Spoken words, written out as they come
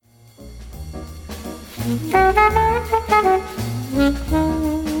Hello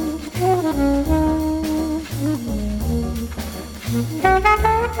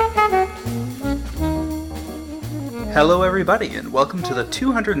everybody, and welcome to the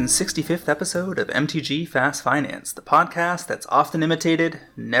 265th episode of MTG Fast Finance, the podcast that's often imitated,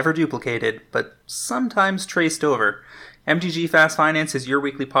 never duplicated, but sometimes traced over. MTG Fast Finance is your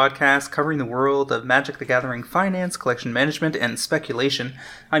weekly podcast covering the world of Magic the Gathering finance, collection management, and speculation.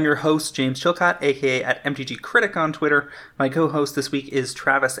 I'm your host, James Chilcott, aka at MTG Critic on Twitter. My co-host this week is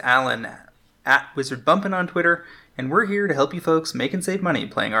Travis Allen, at Wizard Bumpin' on Twitter, and we're here to help you folks make and save money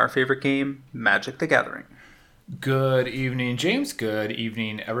playing our favorite game, Magic the Gathering. Good evening, James. Good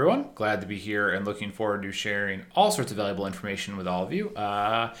evening, everyone. Glad to be here and looking forward to sharing all sorts of valuable information with all of you.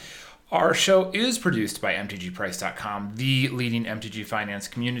 Our show is produced by MTGPrice.com, the leading MTG finance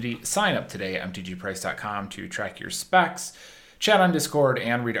community. Sign up today at MTGPrice.com to track your specs, chat on Discord,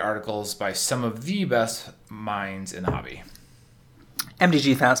 and read articles by some of the best minds in the hobby.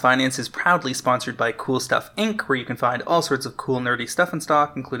 MTG Fast Finance is proudly sponsored by Cool Stuff Inc., where you can find all sorts of cool nerdy stuff in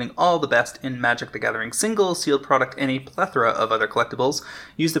stock, including all the best in Magic the Gathering single, sealed product, and a plethora of other collectibles.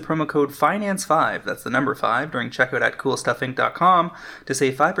 Use the promo code FINANCE5, that's the number 5, during checkout at CoolStuffInc.com to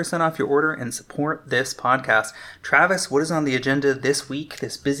save 5% off your order and support this podcast. Travis, what is on the agenda this week,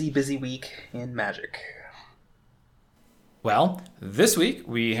 this busy week in Magic? Well, this week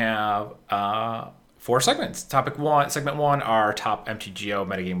we have 4 segments. Segment 1, our top MTGO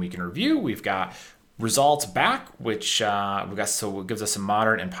metagame week in review. We've got results back, which gives us a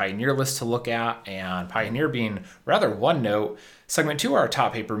modern and Pioneer list to look at, and Pioneer being rather one note. Segment 2, our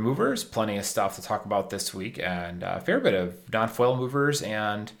top paper movers. Plenty of stuff to talk about this week, and a fair bit of non-foil movers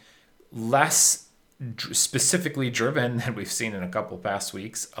and less specifically driven than we've seen in a couple past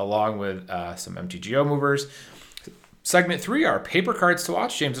weeks, along with some MTGO movers. Segment 3, our paper cards to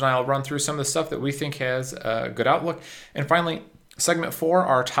watch. James and I will run through some of the stuff that we think has a good outlook. And finally, segment 4,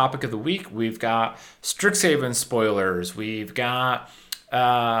 our topic of the week. We've got Strixhaven spoilers. We've got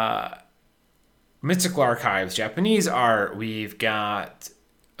Mystical Archives, Japanese art. We've got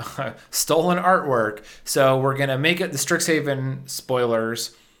stolen artwork. So we're going to make it the Strixhaven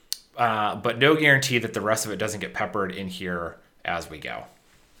spoilers, but no guarantee that the rest of it doesn't get peppered in here as we go.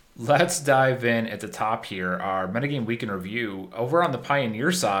 Let's dive in at the top here. Our metagame week in review. Over on the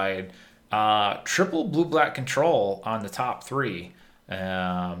Pioneer side, triple blue-black control on the top 3.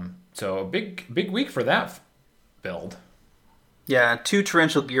 So a big week for that build. Yeah, 2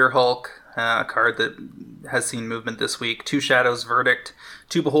 Torrential Gearhulk, a card that has seen movement this week. 2 Shadows Verdict,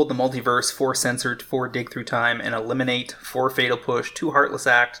 2 Behold the Multiverse, 4 Censored, 4 Dig Through Time and Eliminate, 4 Fatal Push, 2 Heartless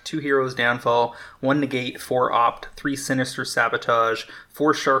Act, 2 Heroes Downfall, 1 Negate, 4 Opt, 3 Sinister Sabotage,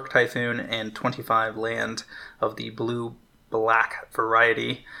 4 Shark Typhoon, and 25 land of the blue-black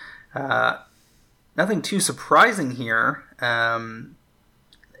variety. Nothing too surprising here.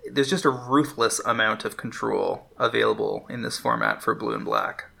 There's just a ruthless amount of control available in this format for blue and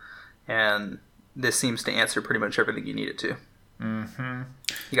black. And this seems to answer pretty much everything you need it to. Mm-hmm.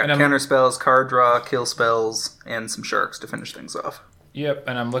 You got counter spells, card draw, kill spells, and some sharks to finish things off. Yep,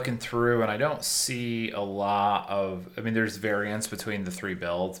 and I'm looking through, and I don't see a lot of... I mean, there's variance between the 3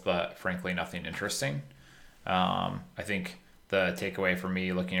 builds, but frankly, nothing interesting. I think the takeaway for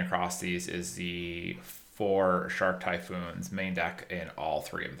me looking across these is the 4 Shark Typhoons main deck in all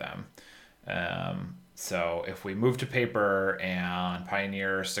 3 of them. So if we move to paper and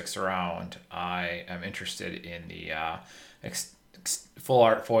Pioneer sticks around, I am interested in the full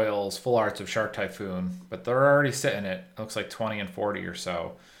art foils, full arts of Shark Typhoon, but they're already sitting at, it looks like 20 and 40 or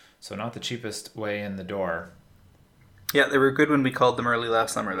so. So not the cheapest way in the door. Yeah, they were good when we called them early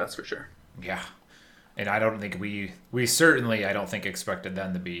last summer, that's for sure. Yeah. And I don't think we certainly, I don't think expected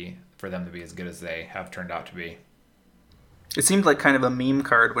them to be as good as they have turned out to be. It seemed like kind of a meme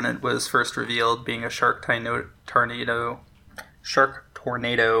card when it was first revealed, being a Shark Tornado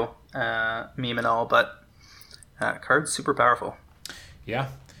meme and all, but card's super powerful. Yeah,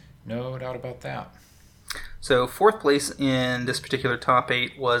 no doubt about that. So 4th place in this particular top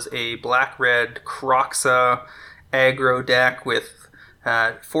 8 was a black-red Kroxa aggro deck with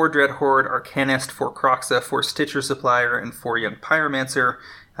 4 Dreadhorde, Arcanist, 4 Kroxa, 4 Stitcher Supplier, and 4 Young Pyromancer.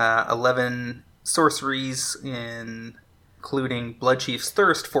 11 sorceries, including Bloodchief's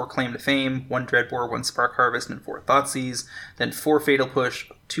Thirst, 4 Claim to Fame, 1 Dreadbore, 1 Spark Harvest, and 4 Thoughtseize. Then 4 Fatal Push,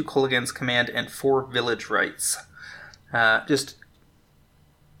 2 Kolaghan's Command, and 4 Village Rites. Just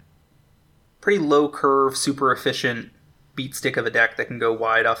pretty low curve, super efficient beat stick of a deck that can go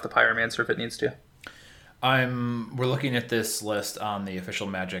wide off the Pyromancer if it needs to. We're looking at this list on the official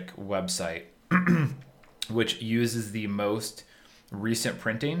Magic website, which uses the most recent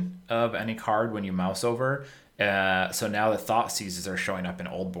printing of any card when you mouse over. So now the Thought Seizes are showing up in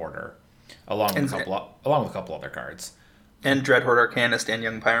Old Border, along with a couple other cards. And Dreadhorde Arcanist and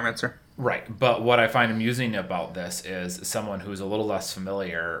Young Pyromancer. Right, but what I find amusing about this is someone who's a little less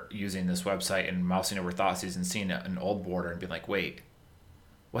familiar using this website and mousing over Thoughtseize and seeing an Old Border and being like, wait,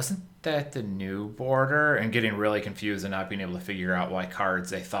 wasn't that the new border? And getting really confused and not being able to figure out why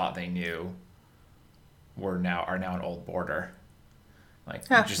cards they thought they knew are now an Old Border. Like,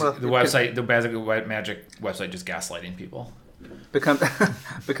 the website, the Magic website, just gaslighting people.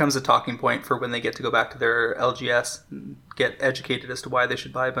 Becomes a talking point for when they get to go back to their LGS and get educated as to why they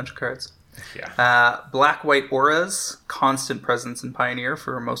should buy a bunch of cards. Yeah. Black-White Auras, constant presence in Pioneer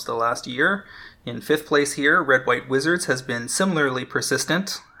for most of the last year. In 5th place here, Red-White Wizards has been similarly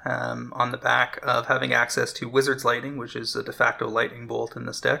persistent on the back of having access to Wizard's Lightning, which is a de facto lightning bolt in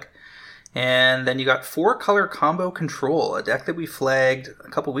this deck. And then you got 4-color combo control, a deck that we flagged a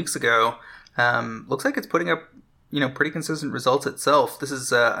couple weeks ago. Looks like it's putting up pretty consistent results itself. This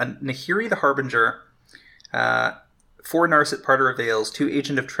is a Nahiri the Harbinger, 4 Narset Parter of Veils, 2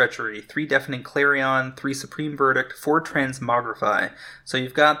 Agent of Treachery, 3 Deafening Clarion, 3 Supreme Verdict, 4 Transmogrify. So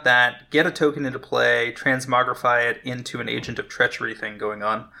you've got that, get a token into play, transmogrify it into an Agent of Treachery thing going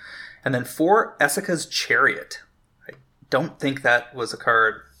on. And then 4 Esika's Chariot. I don't think that was a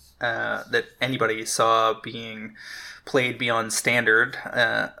card that anybody saw being played beyond Standard,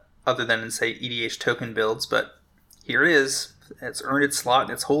 other than in, say, EDH token builds, but here it is. It's earned its slot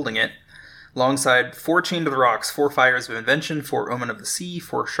and it's holding it. Alongside 4 Chained to the Rocks, 4 Fires of Invention, 4 Omen of the Sea,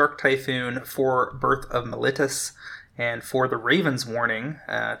 4 Shark Typhoon, 4 Birth of Melitus, and 4 the Raven's Warning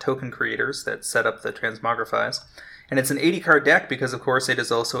token creators that set up the Transmogrifies. And it's an 80-card deck because, of course, it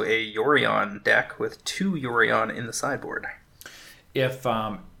is also a Yorion deck with 2 Yorion in the sideboard. If,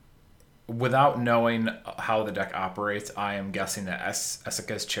 without knowing how the deck operates, I am guessing that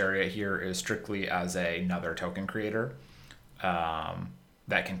Esika's Chariot here is strictly as another token creator.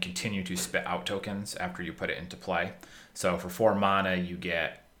 That can continue to spit out tokens after you put it into play. So for 4 mana, you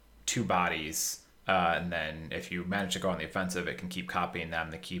get 2 bodies, and then if you manage to go on the offensive, it can keep copying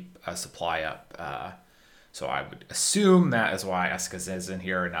them to keep a supply up. So I would assume that is why Esika's is in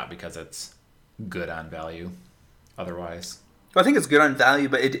here, and not because it's good on value otherwise. Well, I think it's good on value,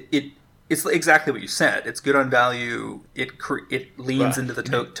 but it's exactly what you said. It's good on value. It leans into the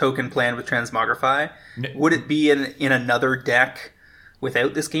token plan with Transmogrify. Would it be in another deck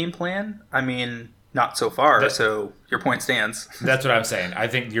without this game plan? I mean, not so far, so your point stands. That's what I'm saying. I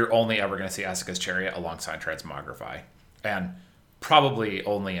think you're only ever going to see Esika's Chariot alongside Transmogrify. And probably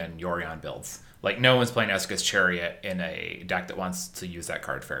only in Yorion builds. Like, no one's playing Esika's Chariot in a deck that wants to use that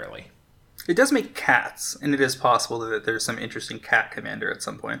card fairly. It does make cats, and it is possible that there's some interesting cat commander at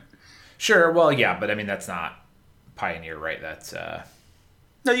some point. Sure, well, yeah, but I mean, that's not Pioneer, right? That's...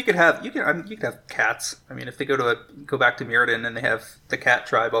 No, you could have cats. I mean, if they go back to Mirrodin and they have the cat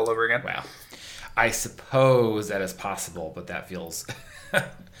tribe all over again. Well, I suppose that is possible, but that feels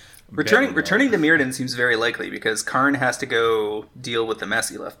returning to Mirrodin seems very likely because Karn has to go deal with the mess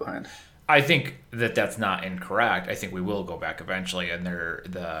he left behind. I think that that's not incorrect. I think we will go back eventually, and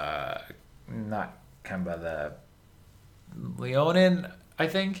the Leonin, I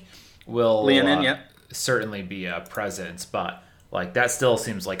think, will certainly be a presence, but. Like, that still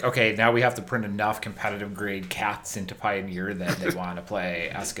seems like, okay, now we have to print enough competitive grade cats into Pioneer that they want to play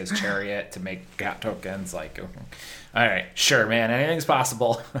Esika's Chariot to make cat tokens. Like, all right, sure, man, anything's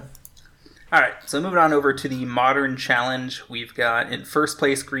possible. All right, so moving on over to the Modern Challenge, we've got in first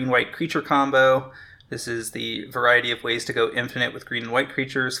place green-white creature combo. This is the variety of ways to go infinite with green and white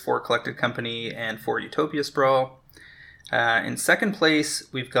creatures, 4 Collected Company and 4 Utopia Sprawl. In second place,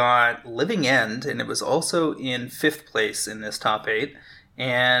 we've got Living End, and it was also in 5th place in this top 8.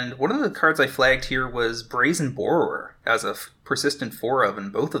 And one of the cards I flagged here was Brazen Borrower as a persistent 4 of in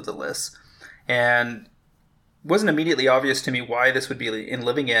both of the lists. And it wasn't immediately obvious to me why this would be in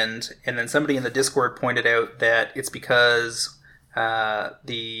Living End. And then somebody in the Discord pointed out that it's because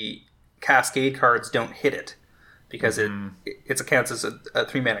the Cascade cards don't hit it. Because it accounts as a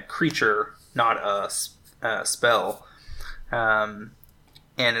 3-mana creature, not a spell. And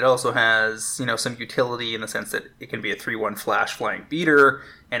it also has, some utility in the sense that it can be a 3/1 flash flying beater,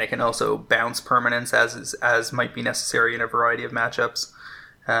 and it can also bounce permanents as might be necessary in a variety of matchups.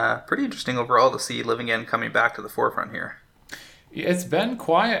 Pretty interesting overall to see Living End coming back to the forefront here. It's been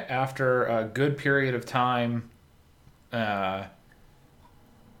quiet after a good period of time. It's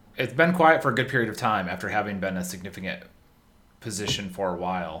been quiet for a good period of time after having been a significant position for a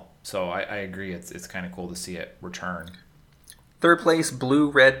while. So I agree. It's kind of cool to see it return. Third place, Blue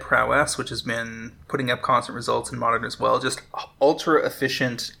Red Prowess, which has been putting up constant results in Modern as well. Just ultra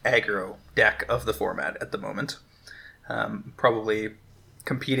efficient aggro deck of the format at the moment. Probably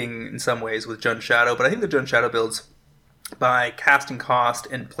competing in some ways with Jund Shadow, but I think the Jund Shadow builds, by casting cost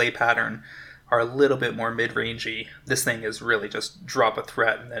and play pattern, are a little bit more mid-rangey. This thing is really just drop a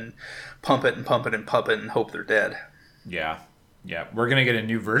threat and then pump it and pump it and pump it and hope they're dead. Yeah. We're going to get a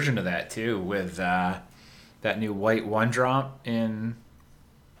new version of that, too, with that new white 1-drop in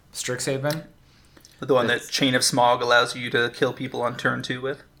Strixhaven. The one that Chain of Smog allows you to kill people on turn 2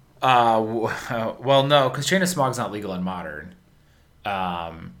 with? Well, no, because Chain of Smog's not legal in Modern.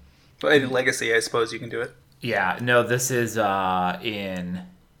 But in Legacy, I suppose you can do it. Yeah, no, this is in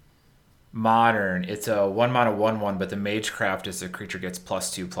Modern. It's a 1-mana 1/1, but the Magecraft is a creature gets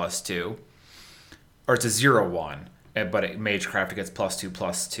 +2/+2. Or it's a 0/1, but Magecraft gets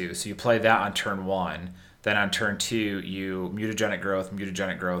 +2/+2. So you play that on turn 1. Then on turn 2, you Mutagenic Growth,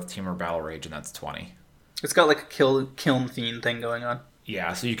 Temur Battle Rage, and that's 20. It's got like a Kiln Fiend thing going on.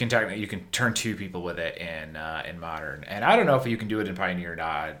 Yeah, so you can turn 2 people with it in Modern, and I don't know if you can do it in Pioneer or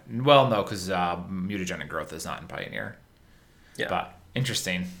not. Well, no, because Mutagenic Growth is not in Pioneer. Yeah, but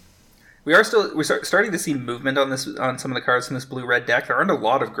interesting. We're starting to see movement on some of the cards in this blue-red deck. There aren't a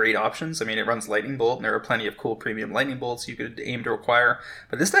lot of great options. I mean, it runs Lightning Bolt, and there are plenty of cool premium Lightning Bolts you could aim to acquire.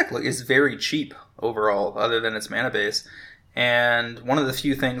 But this deck is very cheap overall, other than its mana base. And one of the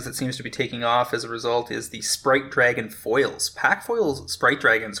few things that seems to be taking off as a result is the Sprite Dragon foils. Pack foils Sprite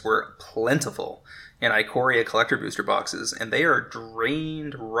Dragons were plentiful in Ikoria collector booster boxes, and they are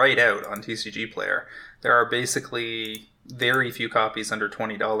drained right out on TCG Player. There are basically very few copies under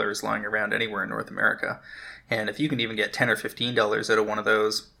 $20 lying around anywhere in North America. And if you can even get $10 or $15 out of one of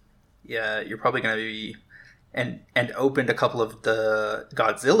those, yeah, you're probably going to be and opened a couple of the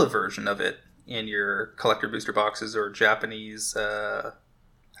Godzilla version of it in your collector booster boxes or Japanese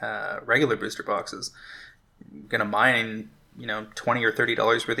regular booster boxes. You're going to mine, $20 or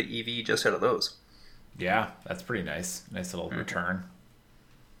 $30 worth of EV just out of those. Yeah, that's pretty nice. Nice little return.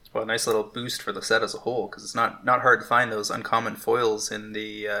 Well, a nice little boost for the set as a whole, because it's not hard to find those uncommon foils in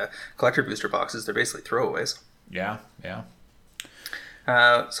the collector booster boxes. They're basically throwaways. Yeah.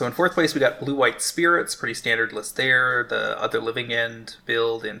 So in fourth place, we got Blue-White Spirits, pretty standard list there. The Other Living End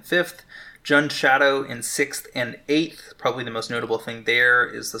build in fifth. Jund Shadow in sixth and eighth. Probably the most notable thing there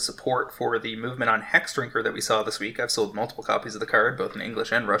is the support for the movement on Hexdrinker that we saw this week. I've sold multiple copies of the card, both in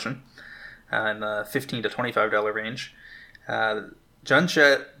English and Russian, in the $15 to $25 range.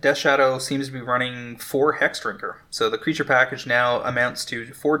 Death Shadow seems to be running 4 Hexdrinker. So the creature package now amounts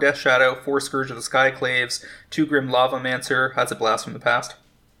to 4 Death Shadow, 4 Scourge of the Skyclaves, 2 Grim Lavamancer, that's a blast from the past,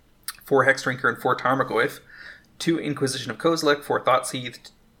 4 Hexdrinker and 4 Tarmogoyf, 2 Inquisition of Kozilek, 4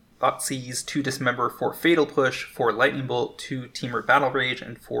 Thoughtseize, 2 Dismember, 4 Fatal Push, 4 Lightning Bolt, 2 Temur Battle Rage,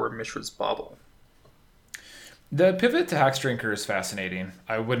 and 4 Mishra's Bauble. The pivot to Hexdrinker is fascinating.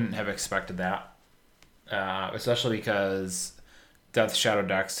 I wouldn't have expected that, especially because Death Shadow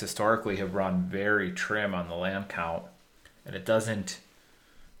decks historically have run very trim on the land count, and it doesn't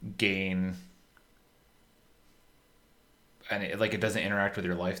gain, and it doesn't interact with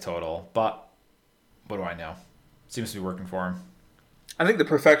your life total. But what do I know? Seems to be working for him. I think the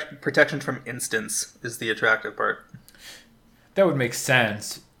protection from instants is the attractive part. That would make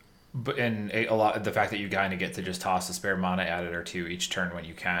sense, but the fact that you kind of get to just toss a spare mana at it or 2 each turn when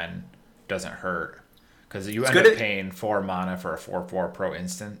you can doesn't hurt. Because you end up paying 4 mana for a 4/4 pro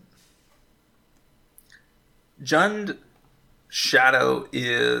instant. Jund Shadow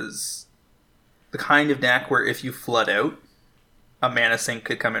is the kind of deck where if you flood out, a mana sink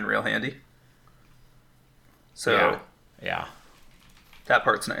could come in real handy. So yeah. That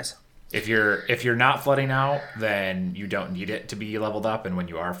part's nice. If you're not flooding out, then you don't need it to be leveled up, and when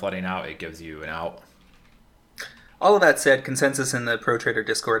you are flooding out, it gives you an out. All of that said, consensus in the Pro Trader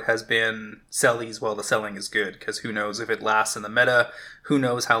Discord has been sell these while the selling is good, because who knows if it lasts in the meta, who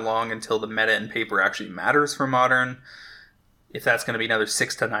knows how long until the meta and paper actually matters for Modern. If that's going to be another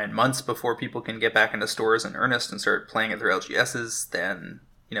 6 to 9 months before people can get back into stores in earnest and start playing at their LGSs, then,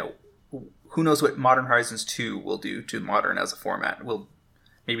 who knows what Modern Horizons 2 will do to Modern as a format.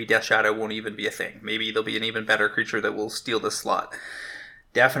 Maybe Death Shadow won't even be a thing. Maybe there'll be an even better creature that will steal this slot.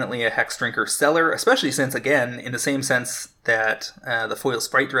 Definitely a Hexdrinker seller, especially since, again, in the same sense that the foil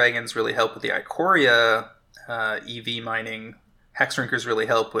Sprite Dragons really help with the Ikoria EV mining, Hexdrinkers really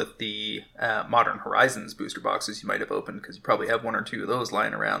help with the Modern Horizons booster boxes you might have opened, because you probably have 1 or 2 of those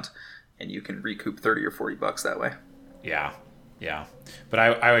lying around, and you can recoup $30 or $40 that way. Yeah. But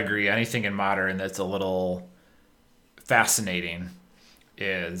I agree. Anything in Modern that's a little fascinating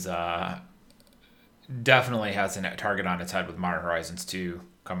is definitely has a target on its head with Modern Horizons 2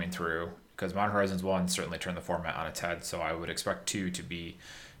 coming through, because Modern Horizons 1 certainly turned the format on its head, so I would expect 2 to be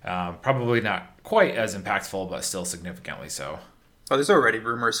probably not quite as impactful, but still significantly so. Oh, there's already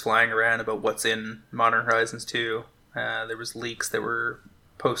rumors flying around about what's in Modern Horizons 2. There was leaks that were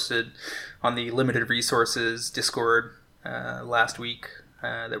posted on the Limited Resources Discord last week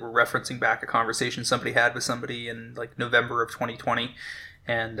that were referencing back a conversation somebody had with somebody in like November of 2020.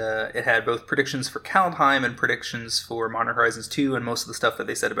 And it had both predictions for Kaldheim and predictions for Modern Horizons 2, and most of the stuff that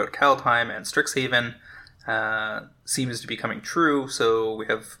they said about Kaldheim and Strixhaven seems to be coming true, so we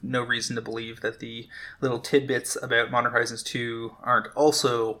have no reason to believe that the little tidbits about Modern Horizons 2 aren't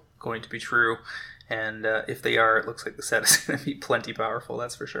also going to be true. And if they are, it looks like the set is going to be plenty powerful,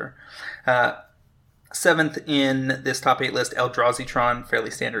 that's for sure. Seventh in this top 8 list, Eldrazi-Tron,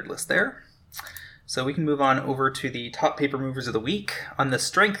 fairly standard list there. So we can move on over to the top paper movers of the week. On the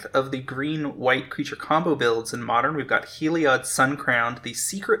strength of the green-white creature combo builds in Modern, we've got Heliod Suncrowned, the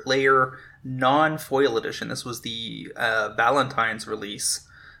Secret Lair non-foil edition. This was the Valentine's release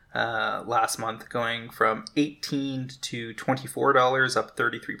last month, going from $18 to $24, up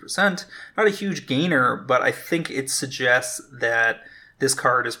 33%. Not a huge gainer, but I think it suggests that this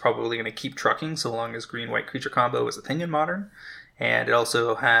card is probably going to keep trucking so long as green-white creature combo is a thing in Modern. And it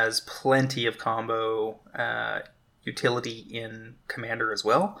also has plenty of combo utility in Commander as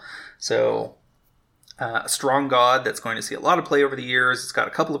well. So a strong god that's going to see a lot of play over the years. It's got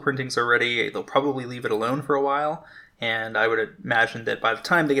a couple of printings already. They'll probably leave it alone for a while. And I would imagine that by the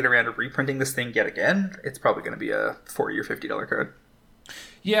time they get around to reprinting this thing yet again, it's probably going to be a $40 or $50 card.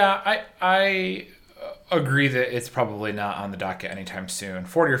 Yeah, I agree that it's probably not on the docket anytime soon.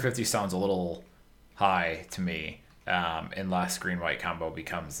 40 or 50 sounds a little high to me. Unless green-white combo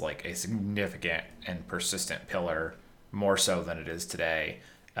becomes like a significant and persistent pillar, more so than it is today.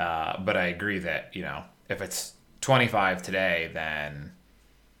 But I agree that, if it's 25 today, then,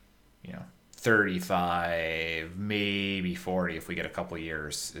 35, maybe 40 if we get a couple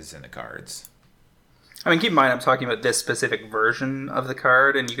years is in the cards. I mean, keep in mind, I'm talking about this specific version of the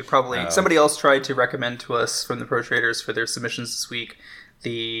card, and you could probably... Somebody else tried to recommend to us from the Pro Traders for their submissions this week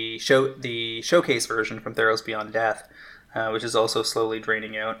the showcase version from Theros Beyond Death, which is also slowly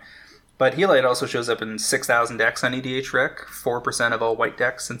draining out. But Heliod also shows up in 6,000 decks on EDH Rec, 4% of all white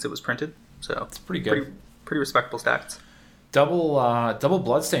decks since it was printed. So it's pretty good. Pretty respectable stats. Double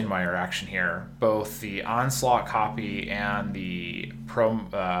Bloodstained Mire action here. Both the Onslaught copy and the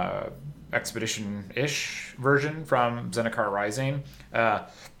Expedition-ish version from Zendikar Rising.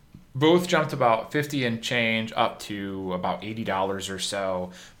 Both jumped about 50 and change up to about $80 or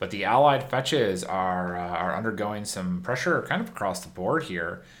so, but the allied fetches are undergoing some pressure kind of across the board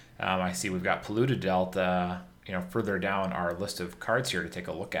here. I see we've got Polluted Delta, further down our list of cards here to take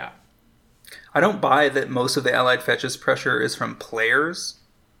a look at. I don't buy that most of the allied fetches pressure is from players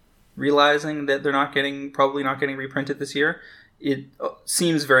realizing that they're probably not getting reprinted this year. It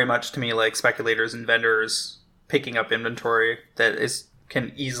seems very much to me like speculators and vendors picking up inventory that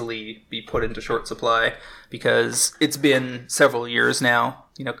can easily be put into short supply, because it's been several years now.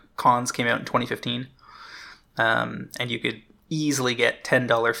 Cons came out in 2015, and you could easily get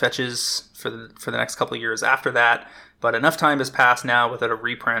 $10 fetches for the next couple of years after that. But enough time has passed now without a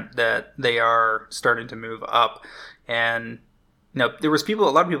reprint that they are starting to move up. And there was a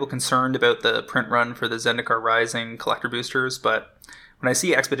lot of people concerned about the print run for the Zendikar Rising collector boosters, but when I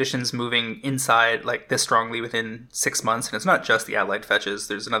see expeditions moving inside like this strongly within 6 months, and it's not just the allied fetches,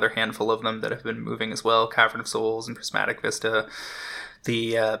 there's another handful of them that have been moving as well, Cavern of Souls and Prismatic Vista.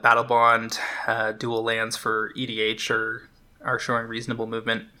 The Battle Bond dual lands for EDH are showing reasonable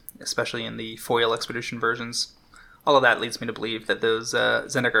movement, especially in the foil expedition versions. All of that leads me to believe that those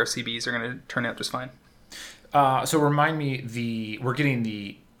Zendikar CBs are going to turn out just fine. So remind me, we're getting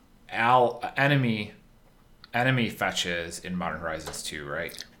the enemy fetches in Modern Horizons 2,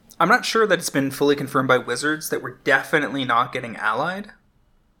 right? I'm not sure that it's been fully confirmed by Wizards that we're definitely not getting allied.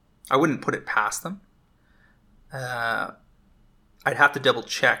 I wouldn't put it past them. I'd have to double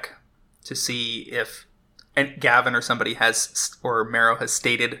check to see if Gavin or somebody or Marrow has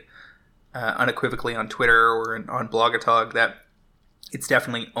stated unequivocally on Twitter or on Blogatog that it's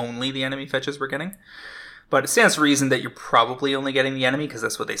definitely only the enemy fetches we're getting. But it stands to reason that you're probably only getting the enemy because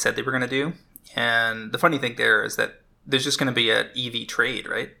that's what they said they were going to do. And the funny thing there is that there's just going to be an EV trade,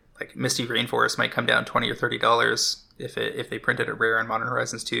 right? Like Misty Rainforest might come down $20 or $30 if they printed it rare in Modern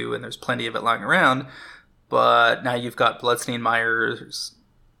Horizons 2, and there's plenty of it lying around. But now you've got Bloodstained Mires,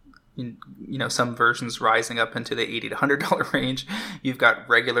 some versions rising up into the $80 to $100 range. You've got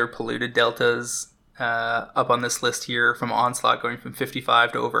regular Polluted Deltas up on this list here, from Onslaught going from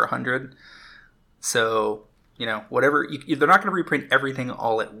 55 to over 100. So, whatever, they're not going to reprint everything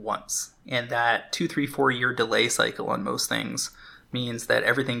all at once. And that 2, 3, 4 year delay cycle on most things means that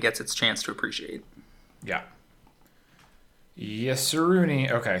everything gets its chance to appreciate. Yeah. Yes,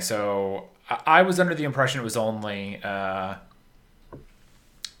 Rooney. Okay, so I was under the impression it was only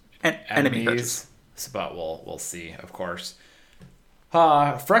enemies. But we'll see, of course.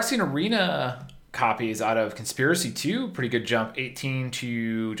 Phyrexian Arena copies out of Conspiracy 2, pretty good jump, 18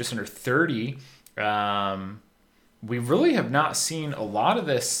 to just under 30. We really have not seen a lot of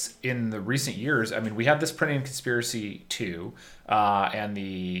this in the recent years. I mean, we had this printing in Conspiracy 2 and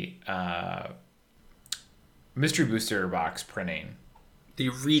the Mystery Booster box printing. The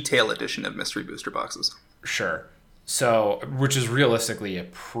retail edition of Mystery Booster boxes. Sure. So, which is realistically a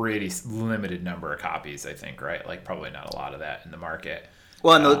pretty limited number of copies, I think, right? Like, probably not a lot of that in the market.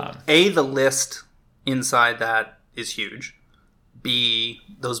 Well, and the list inside that is huge. B,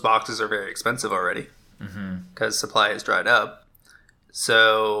 those boxes are very expensive already because supply has dried up.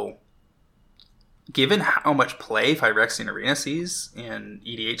 So, given how much play Phyrexian Arena sees in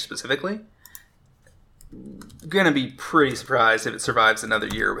EDH specifically, I'm going to be pretty surprised if it survives another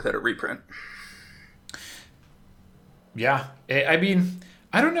year without a reprint. Yeah, I mean,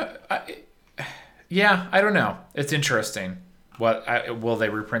 I don't know. I don't know. It's interesting. Will they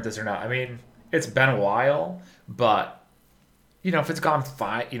reprint this or not? I mean, it's been a while, but if it's gone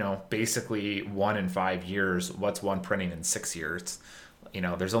basically 1 in 5 years, what's one printing in 6 years?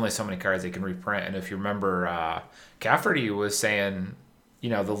 There's only so many cards they can reprint. And if you remember, Cafferty was saying,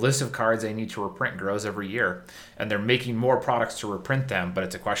 the list of cards they need to reprint grows every year, and they're making more products to reprint them. But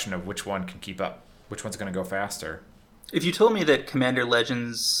it's a question of which one can keep up, which one's going to go faster. If you told me that Commander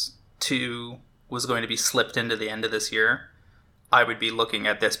Legends 2 was going to be slipped into the end of this year, I would be looking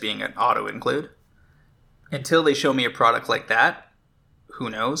at this being an auto-include. Until they show me a product like that, who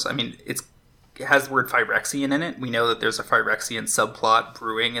knows? I mean, it has the word Phyrexian in it. We know that there's a Phyrexian subplot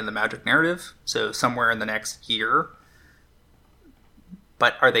brewing in the Magic narrative, so somewhere in the next year.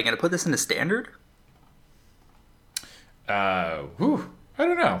 But are they going to put this into Standard? I don't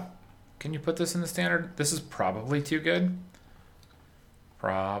know. Can you put this in the Standard? This is probably too good.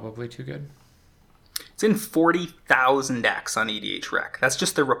 Probably too good. It's in 40,000 decks on EDH Rec. That's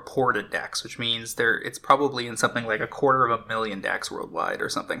just the reported decks, which means it's probably in something like 250,000 decks worldwide or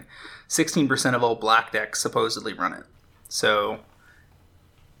something. 16% of all black decks supposedly run it. So,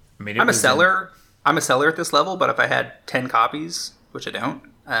 I'm a seller. I'm a seller at this level, but if I had 10 copies, which I don't,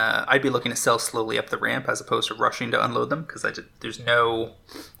 I'd be looking to sell slowly up the ramp as opposed to rushing to unload them because there's no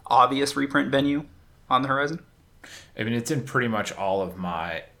obvious reprint venue on the horizon. I mean, it's in pretty much all of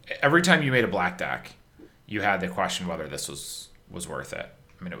my... Every time you made a black deck, you had the question whether this was worth it.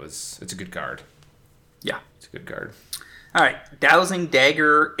 I mean, it's a good card. Yeah. It's a good card. All right. Dowsing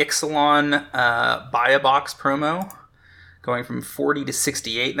Dagger Ixalan buy a box promo. Going from 40 to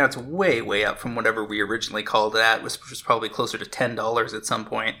 68. That's way, way up from whatever we originally called that, which was probably closer to $10 at some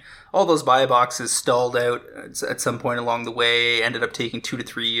point. All those buy boxes stalled out at some point along the way, ended up taking 2 to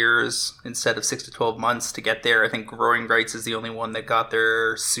 3 years instead of 6 to 12 months to get there. I think Growing Rights is the only one that got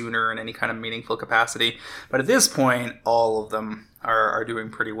there sooner in any kind of meaningful capacity. But at this point, all of them are doing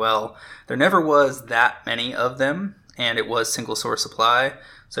pretty well. There never was that many of them, and it was single source supply.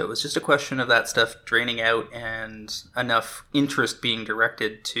 So it was just a question of that stuff draining out and enough interest being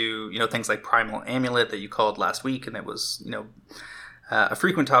directed to, things like Primal Amulet that you called last week. And that was, a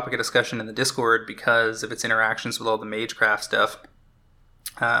frequent topic of discussion in the Discord because of its interactions with all the Magecraft stuff.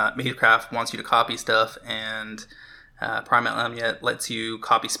 Magecraft wants you to copy stuff, and Primal Amulet lets you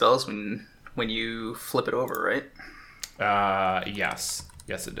copy spells when you flip it over, right? Yes.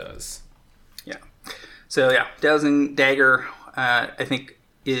 Yes, it does. Yeah. So, yeah, Dowsing Dagger, I think...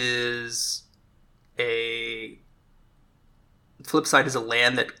 is a flip side is a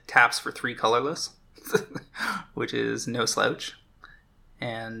land that taps for 3 colorless, which is no slouch,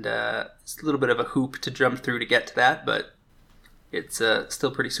 and it's a little bit of a hoop to jump through to get to that, but it's still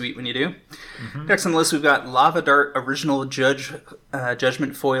pretty sweet when you do. Next on the list, we've got Lava Dart Original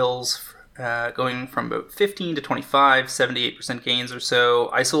Judgment foils going from about 15 to 25, 78% gains or so.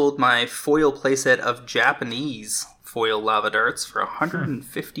 I sold my foil playset of Japanese foil lava darts for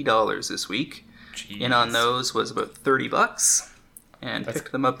 $150 this week. Jeez. In on those was about $30, and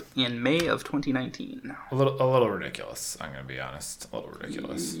picked them up in May of 2019. A little ridiculous. I'm gonna be honest. A little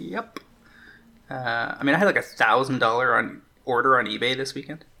ridiculous. Yep. I mean, I had like $1,000 on order on eBay this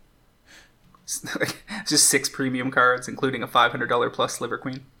weekend. It's just 6 premium cards, including a $500 plus Sliver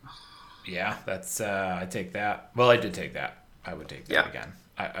Queen. Yeah, that's. I take that. Well, I did take that. I would take that again.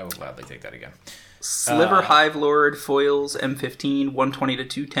 I would gladly take that again. Sliver Hive Lord foils M15 120 to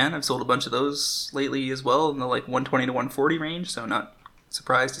 210. I've sold a bunch of those lately as well in the like 120 to 140 range, so not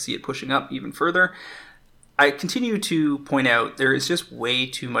surprised to see it pushing up even further. I continue to point out there is just way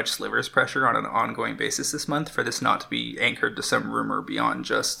too much slivers pressure on an ongoing basis this month for this not to be anchored to some rumor beyond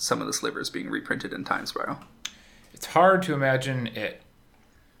just some of the slivers being reprinted in Time Spiral. It's hard to imagine it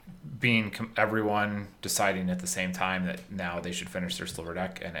being everyone deciding at the same time that now they should finish their sliver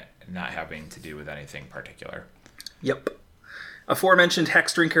deck and it not having to do with anything particular. Yep. Aforementioned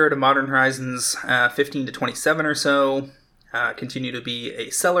Hex Drinker to Modern Horizons 15 to 27 or so. Continue to be a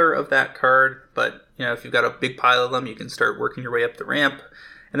seller of that card, but if you've got a big pile of them, you can start working your way up the ramp.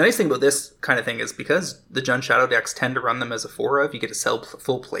 And the nice thing about this kind of thing is because the Jund Shadow decks tend to run them as a 4-of, you get to sell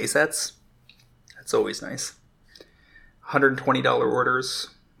full play sets. That's always nice. $120 orders,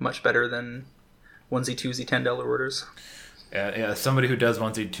 much better than onesie, twosie, $10 orders. Yeah, somebody who does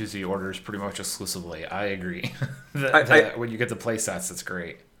onesie, twosie orders pretty much exclusively. I agree. When you get the play sets, it's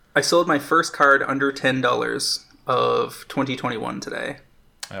great. I sold my first card under $10 of 2021 today.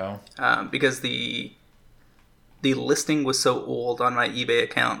 Oh. Because the listing was so old on my eBay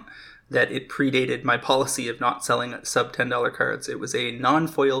account that it predated my policy of not selling sub $10 cards. It was a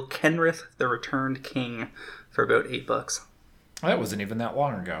non-foil Kenrith the Returned King for about $8. That wasn't even that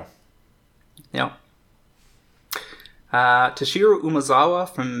long ago. Yeah. Toshiro Umezawa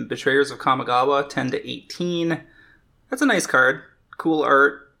from Betrayers of Kamigawa, 10 to 18. That's a nice card. Cool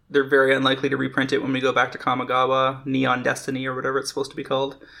art. They're very unlikely to reprint it when we go back to Kamigawa. Neon Destiny or whatever it's supposed to be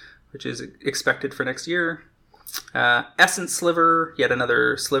called, which is expected for next year. Essence Sliver, yet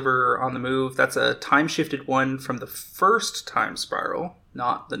another Sliver on the move. That's a time-shifted one from the first Time Spiral,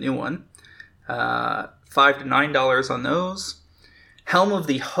 not the new one. $5 to $9 on those. Helm of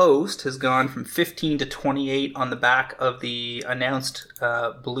the Host has gone from 15 to 28 on the back of the announced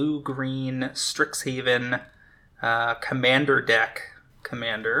blue-green Strixhaven Commander deck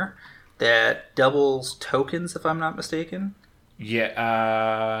commander that doubles tokens, if I'm not mistaken.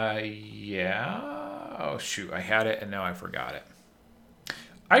 Yeah. Oh shoot, I had it and now I forgot it.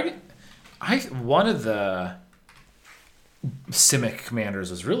 I one of the Simic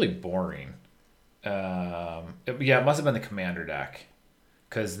commanders was really boring. It must have been the commander deck.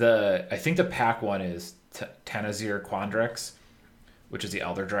 Because I think the pack one is Tanazir Quandrix, which is the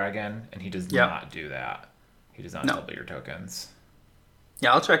Elder Dragon, and he does not do that. He does not double your tokens.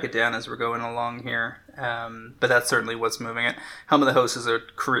 Yeah, I'll track it down as we're going along here. But that's certainly what's moving it. Helm of the Host is a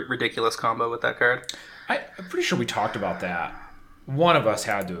ridiculous combo with that card. I'm pretty sure we talked about that. One of us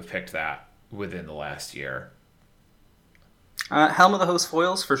had to have picked that within the last year. Helm of the Host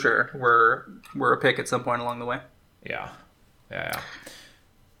foils, for sure, were a pick at some point along the way. Yeah.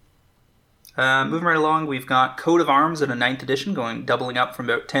 Moving right along, we've got Coat of Arms in a 9th edition, doubling up from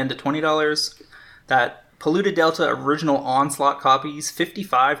about $10 to $20. That Polluted Delta original Onslaught copies,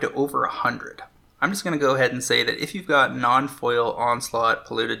 55 to over 100. I'm just going to go ahead and say that if you've got non-foil Onslaught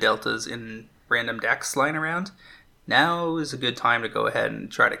Polluted Deltas in random decks lying around, now is a good time to go ahead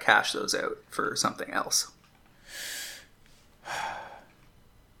and try to cash those out for something else.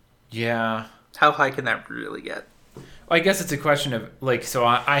 Yeah. How high can that really get? I guess it's a question of so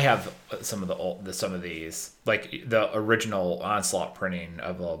I have some of these, like the original Onslaught printing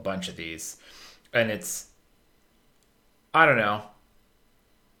of a bunch of these, and I don't know.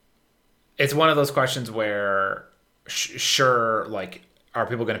 It's one of those questions where sure, are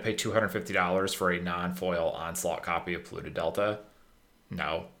people going to pay $250 for a non-foil Onslaught copy of Polluted Delta?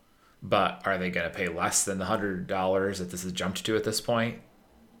 No. But are they going to pay less than the $100 that this has jumped to at this point?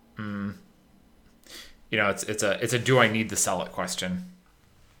 It's a do I need to sell it question.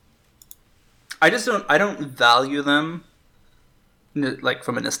 I don't value them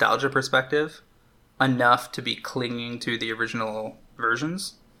from a nostalgia perspective enough to be clinging to the original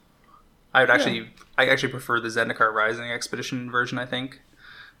versions. I actually prefer the Zendikar Rising Expedition version, I think,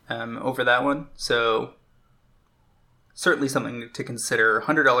 over that one. So certainly something to consider.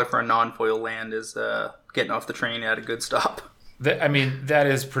 $100 for a non-foil land is getting off the train at a good stop. That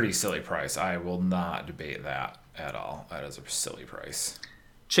is pretty silly price. I will not debate that at all. That is a silly price.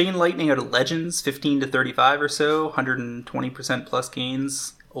 Chain Lightning out of Legends, 15 to 35 or so, 120% plus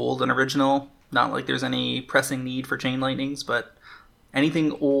gains, old and original. Not like there's any pressing need for Chain Lightnings, but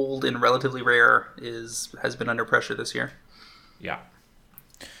anything old and relatively rare has been under pressure this year. Yeah.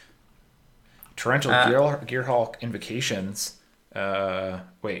 Torrential Gearhulk Inventions,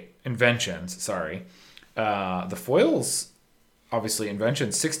 sorry. The foils obviously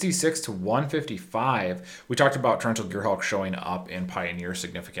Invention 66 to 155. We talked about Torrential Gearhulk showing up in Pioneer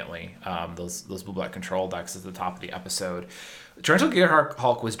significantly. Those Blue Black Control decks at the top of the episode. Torrential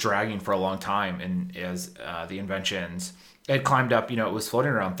Gearhulk was dragging for a long time, and as the Inventions had climbed up, it was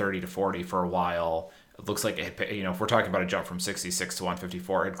floating around 30 to 40 for a while. It looks like it, if we're talking about a jump from 66 to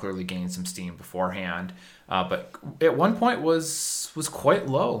 154, it had clearly gained some steam beforehand. But at one point was quite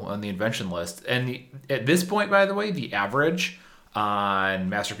low on the Invention list. And at this point, by the way, the average on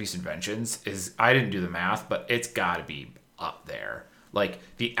Masterpiece Inventions is, I didn't do the math, but it's got to be up there. Like,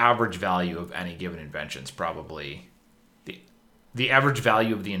 the average value of any given invention is probably... The average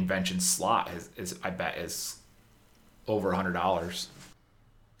value of the invention slot is I bet, is over $100.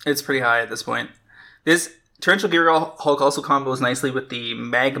 It's pretty high at this point. This Torrential Gearhulk also combos nicely with the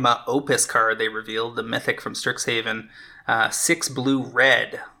Magma Opus card they revealed, the Mythic from Strixhaven. 6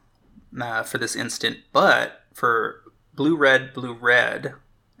 blue-red for this instant, but for blue-red, blue-red,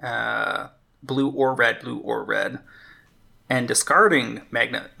 blue or red, and discarding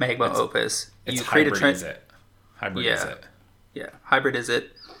Magma Opus, you create a Hybrid is it. Yeah, hybrid is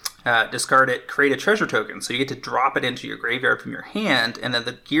it. Discard it, create a treasure token. So you get to drop it into your graveyard from your hand, and then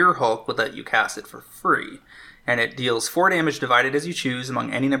the Gearhulk would let you cast it for free. And it deals 4 damage divided as you choose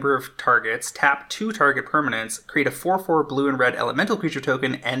among any number of targets. Tap 2 target permanents, create a 4/4 blue and red elemental creature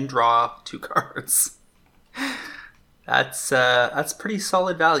token, and draw 2 cards. That's pretty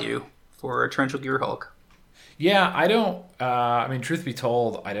solid value for a Torrential Gearhulk. Yeah, I don't... truth be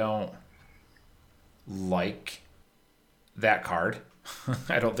told, I don't like that card.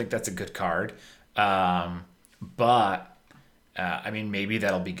 I don't think that's a good card. But maybe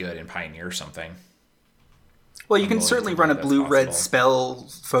that'll be good in Pioneer or something. Well, you can certainly run a blue-red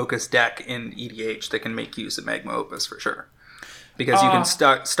spell-focused deck in EDH that can make use of Magma Opus for sure. Because you can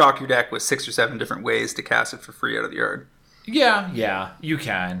stock your deck with 6 or 7 different ways to cast it for free out of the yard. Yeah, you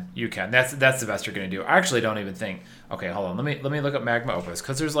can. That's the best you're going to do. I actually don't even think... Okay, hold on. Let me look up Magma Opus,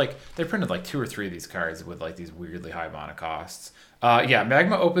 because there's they printed 2 or 3 of these cards with these weirdly high mana costs.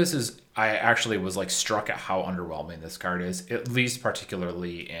 Magma Opus is... I actually was struck at how underwhelming this card is, at least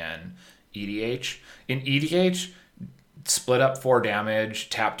particularly in EDH. In EDH, split up 4 damage,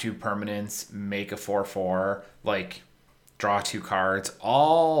 tap 2 permanents, make a 4/4, draw 2 cards,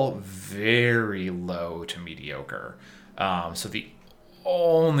 all very low to mediocre. So the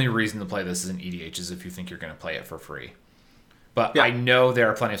only reason to play this as an EDH is if you think you're going to play it for free. But yeah. I know there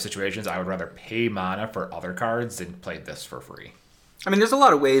are plenty of situations I would rather pay mana for other cards than play this for free. There's a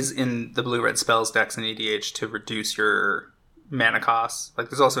lot of ways in the blue-red spells decks in EDH to reduce your mana costs.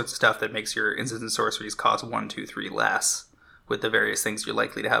 There's all sorts of stuff that makes your instants and sorceries cost 1, 2, 3 less with the various things you're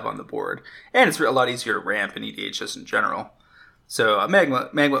likely to have on the board. And it's a lot easier to ramp in EDH just in general. So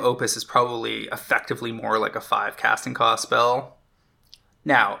Magma Opus is probably effectively more like a 5 casting cost spell.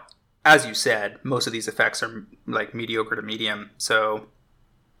 Now, as you said, most of these effects are mediocre to medium. So,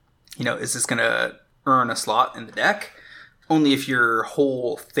 is this going to earn a slot in the deck? Only if your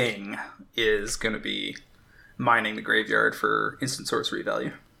whole thing is going to be mining the graveyard for instant sorcery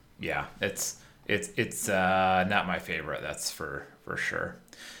value. Yeah, it's not my favorite. That's for sure.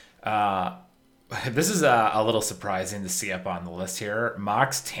 This is a little surprising to see up on the list here.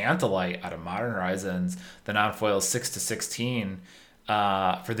 Mox Tantalite out of Modern Horizons, the non-foil 6/16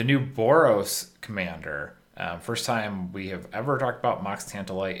 for the new Boros commander. First time we have ever talked about Mox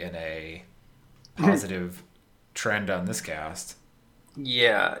Tantalite in a positive trend on this cast.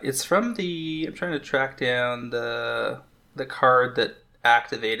 Yeah, it's from I'm trying to track down the card that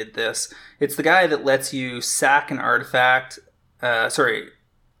activated this. It's the guy that lets you sack an artifact.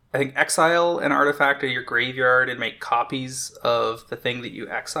 I think exile an artifact out of your graveyard and make copies of the thing that you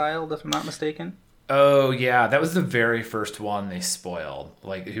exiled, if I'm not mistaken. Oh, yeah. That was the very first one they spoiled.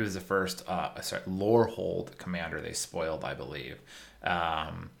 He was the first Lorehold commander they spoiled, I believe.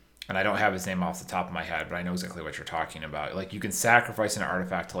 And I don't have his name off the top of my head, but I know exactly what you're talking about. You can sacrifice an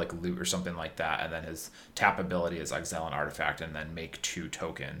artifact to loot or something like that, and then his tap ability is exile an artifact and then make 2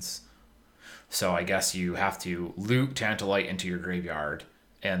 tokens. So I guess you have to loot Tantalite into your graveyard,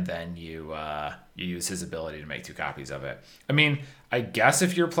 and then you use his ability to make 2 copies of it. I guess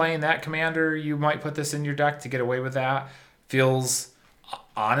if you're playing that commander, you might put this in your deck to get away with that. Feels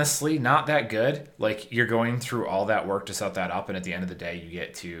honestly not that good. You're going through all that work to set that up, and at the end of the day, you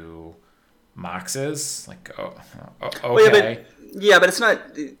get 2 Moxes. Okay. Well, but it's not...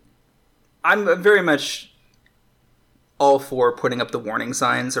 I'm very much all for putting up the warning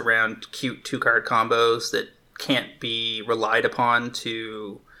signs around cute 2-card combos that can't be relied upon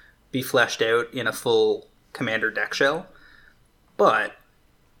to be fleshed out in a full commander deck shell. But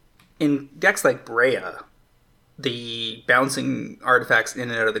in decks like Breya, the bouncing artifacts in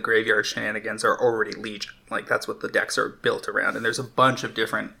and out of the graveyard shenanigans are already Legion. Like, that's what the decks are built around. And there's a bunch of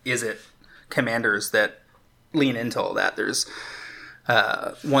different Izzet commanders that lean into all that. There's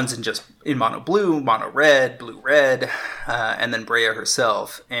ones in mono blue, mono red, blue red, and then Breya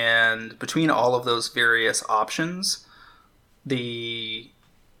herself. And between all of those various options, the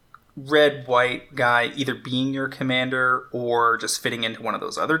red-white guy either being your commander or just fitting into one of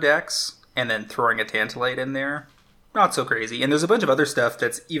those other decks and then throwing a Tantalite in there, not so crazy. And there's a bunch of other stuff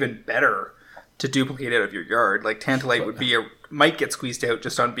that's even better to duplicate out of your yard. Like Tantalite might get squeezed out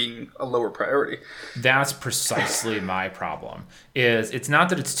just on being a lower priority. That's precisely my problem. It's not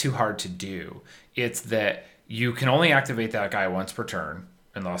that it's too hard to do. It's that you can only activate that guy once per turn,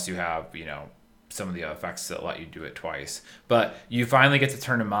 unless you have, some of the effects that let you do it twice. But you finally get to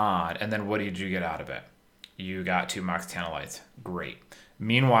turn him on, and then what did you get out of it? You got 2 Mox Tantalites. Great.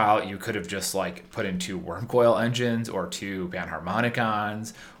 Meanwhile, you could have just put in 2 Wormcoil Engines or 2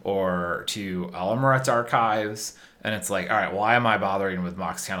 Panharmonicons or 2 Elamaret's Archives. And it's like, all right, why am I bothering with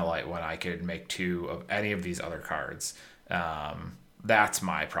Mox Tantalite when I could make 2 of any of these other cards? That's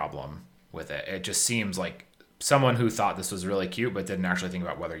my problem with it. It just seems like someone who thought this was really cute but didn't actually think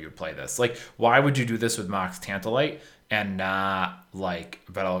about whether you'd play this. Like, why would you do this with Mox Tantalite and not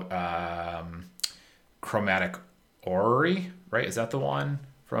Chromatic Orrery, right? Is that the one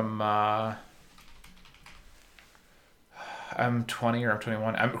from M20 or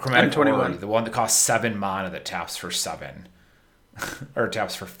M21? Chromatic Orrery, the one that costs 7 mana that taps for 7. Or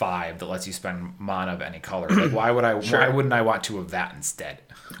taps for 5 that lets you spend mana of any color. Like, why wouldn't I want 2 of that instead?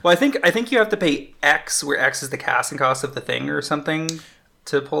 Well, I think you have to pay X, where X is the casting cost of the thing or something,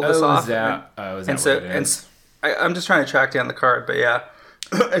 to pull this off. Is that what it is? I'm just trying to track down the card, but yeah,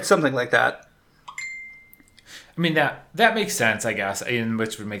 it's something like that. I mean, that makes sense, I guess,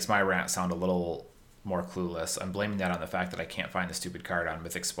 which makes my rant sound a little more clueless. I'm blaming that on the fact that I can't find the stupid card on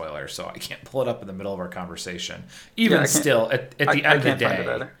Mythic Spoiler, so I can't pull it up in the middle of our conversation. Even still, at the end of the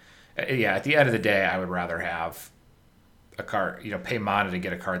day, at the end of the day, I would rather have a card, pay mana to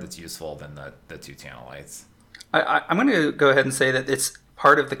get a card that's useful than the 2 Tantalites. I'm going to go ahead and say that it's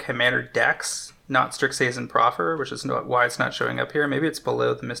part of the commander decks, not Strixhaven and Proffer, which is why it's not showing up here. Maybe it's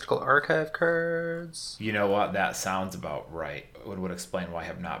below the Mystical Archive cards. You know what? That sounds about right. It would explain why I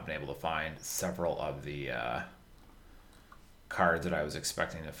have not been able to find several of the cards that I was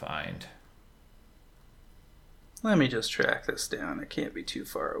expecting to find. Let me just track this down. It can't be too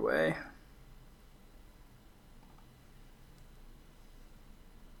far away.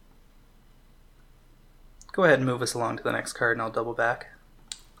 Go ahead and move us along to the next card, and I'll double back.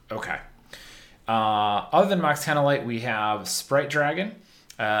 Okay. Other than Mox Tantalite, we have Sprite Dragon.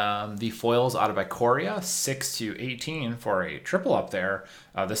 The foils out of Ikoria, 6-18 for a triple up there.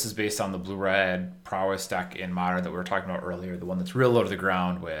 This is based on the blue-red Prowess deck in Modern that we were talking about earlier, the one that's real low to the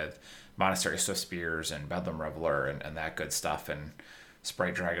ground with Monastery Swift Spears and Bedlam Reveler and that good stuff. And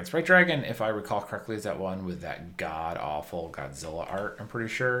Sprite Dragon. Sprite Dragon, if I recall correctly, is that one with that god-awful Godzilla art, I'm pretty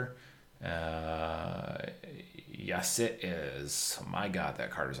sure. Yes, it is. Oh my god, that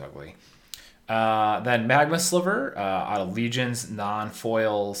card is ugly. Then Magma Sliver out of Legions,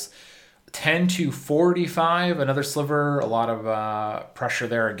 non-foils, 10-45. Another sliver, a lot of pressure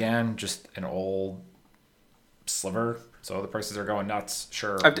there again. Just an old sliver, so the prices are going nuts.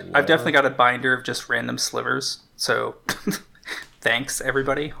 Sure, I've definitely got a binder of just random slivers. So thanks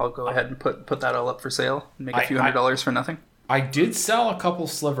everybody. I'll go ahead and put that all up for sale and make a few $100 for nothing. I did sell a couple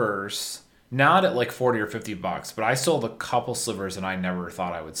slivers. Not at like $40 or $50, but I sold a couple slivers and I never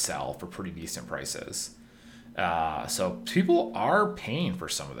thought I would sell for pretty decent prices. So people are paying for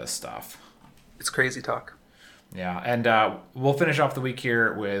some of this stuff. It's crazy talk. Yeah, and we'll finish off the week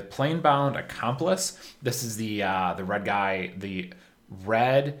here with Planebound Accomplice. This is the red guy, the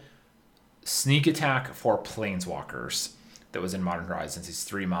red sneak attack for Planeswalkers that was in Modern Horizons. He's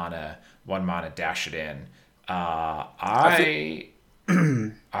 3 mana, 1 mana, dash it in.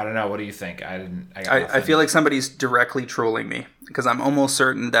 I don't know. What do you think? I feel like somebody's directly trolling me because I'm almost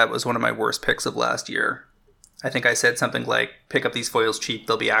certain that was one of my worst picks of last year. I think I said something like, pick up these foils cheap.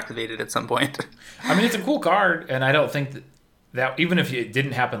 They'll be activated at some point. I mean, it's a cool card, and I don't think that even if it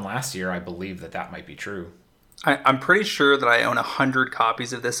didn't happen last year, I believe that might be true. I'm pretty sure that I own 100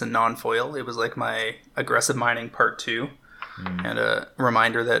 copies of this in non-foil. It was like my Aggressive Mining Part 2. And a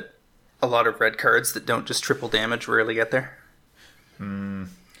reminder that a lot of red cards that don't just triple damage rarely get there.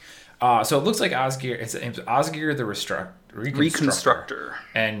 So it looks like Osgir. It's Osgir the Reconstructor.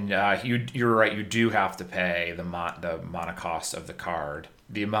 And you're right. You do have to pay the mana cost of the card,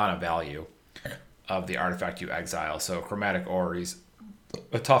 the mana value of the artifact you exile. So Chromatic Orrery's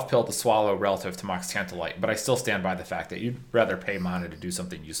a tough pill to swallow relative to Mox Tantalite, but I still stand by the fact that you'd rather pay mana to do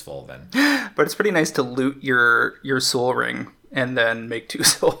something useful than. But it's pretty nice to loot your Soul Ring and then make 2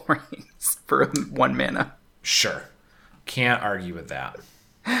 Soul Rings for 1 mana. Sure. Can't argue with that.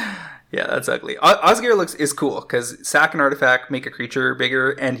 Yeah, that's ugly. Osgir is cool because sack an artifact, make a creature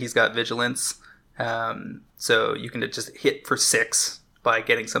bigger, and he's got vigilance. So you can just hit for 6 by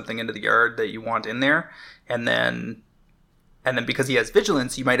getting something into the yard that you want in there, and then because he has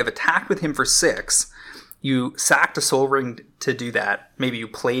vigilance, you might have attacked with him for 6. You sacked a Soul Ring to do that. Maybe you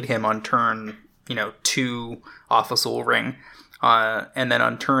played him on turn 2 off a Soul Ring. And then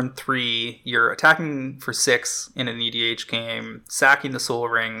on turn 3, you're attacking for 6 in an EDH game, sacking the Soul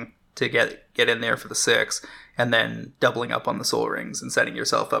Ring to get in there for the 6, and then doubling up on the Soul Rings and setting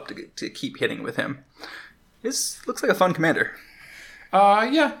yourself up to keep hitting with him. This looks like a fun commander.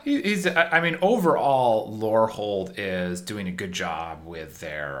 Yeah, he's. I mean, overall, Lorehold is doing a good job with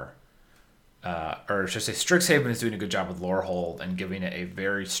their, or should I say, Strixhaven is doing a good job with Lorehold and giving it a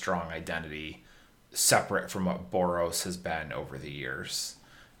very strong identity, separate from what Boros has been over the years,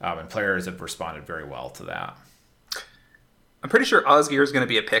 and players have responded very well to that. I'm pretty sure Osgir is going to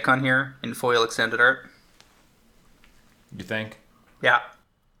be a pick on here in foil extended art. You think? Yeah,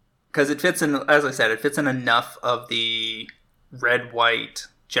 because it fits in. As I said, it fits in enough of the red-white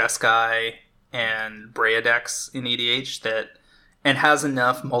Jeskai and Breya decks in EDH and has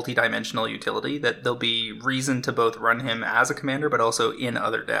enough multi-dimensional utility that there'll be reason to both run him as a commander, but also in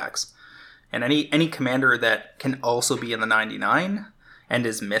other decks. And any commander that can also be in the 99 and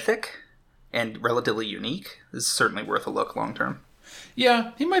is mythic and relatively unique is certainly worth a look long term.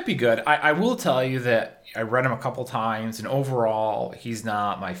 Yeah, he might be good. I will tell you that I read him a couple times, and overall, he's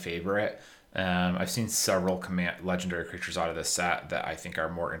not my favorite. I've seen several legendary creatures out of this set that I think are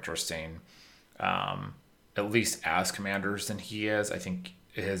more interesting, at least as commanders than he is. I think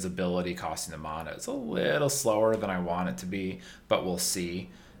his ability costing the mana is a little slower than I want it to be, but we'll see.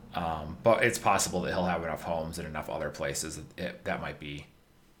 But it's possible that he'll have enough homes and enough other places that might be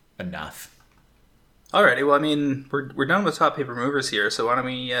enough. Alrighty, well, I mean, we're done with top paper movers here, so why don't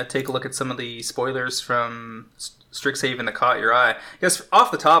we take a look at some of the spoilers from Strixhaven that caught your eye. I guess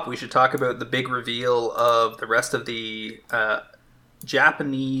off the top, we should talk about the big reveal of the rest of the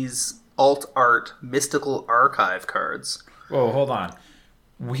Japanese alt art mystical archive cards. Whoa, hold on.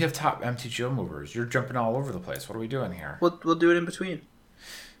 We have top MTGO movers. You're jumping all over the place. What are we doing here? We'll do it in between.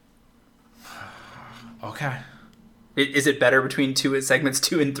 Okay. Is it better between segments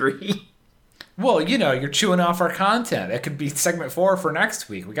 2 and 3? Well, you're chewing off our content. It could be segment 4 for next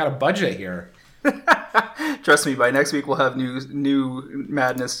week. We got a budget here. Trust me, by next week we'll have new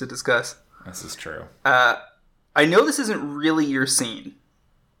madness to discuss. This is true. I know this isn't really your scene,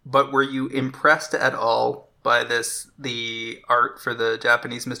 but were you impressed at all by the art for the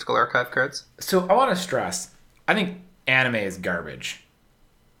Japanese Mystical Archive cards? So I want to stress, I think anime is garbage.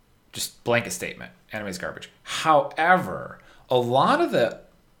 Just blanket statement. Anime is garbage. However, a lot of the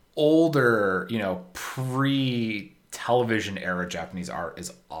older, pre-television era Japanese art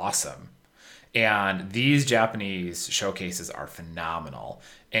is awesome. And these Japanese showcases are phenomenal.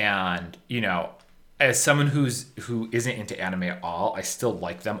 And, as someone who isn't into anime at all, I still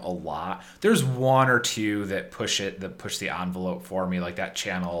like them a lot. There's one or two that push the envelope for me. Like that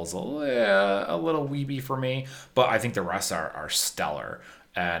channel is a little weeby for me, but I think the rest are stellar,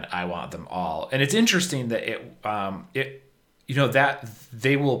 and I want them all. And it's interesting that that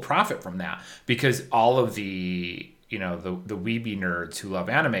they will profit from that, because all of the the weeby nerds who love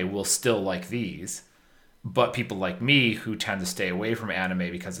anime will still like these, but people like me who tend to stay away from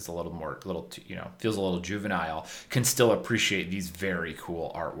anime because it's feels a little juvenile, can still appreciate these very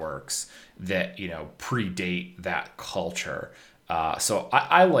cool artworks that predate that culture. So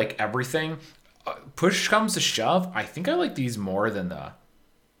I like everything. Push comes to shove, I think I like these more than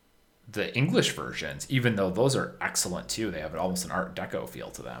the English versions, even though those are excellent too. They have almost an Art Deco feel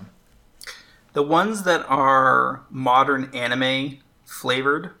to them. The ones that are modern anime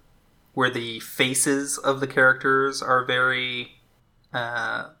flavored, where the faces of the characters are very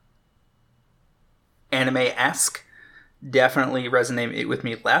anime-esque, definitely resonate with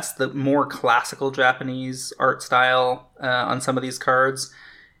me less. The more classical Japanese art style on some of these cards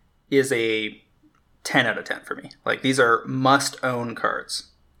is a 10 out of 10 for me. Like, these are must-own cards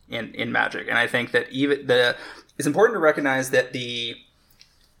in Magic. And I think that it's important to recognize that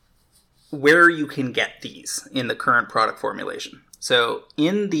where you can get these in the current product formulation. So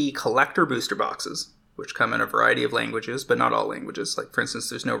in the collector booster boxes, which come in a variety of languages, but not all languages, like for instance,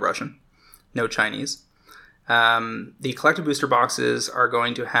 there's no Russian, no Chinese. The collector booster boxes are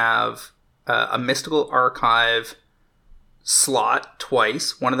going to have a Mystical Archive slot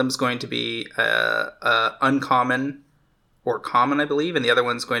twice. One of them is going to be uncommon or common, I believe, and the other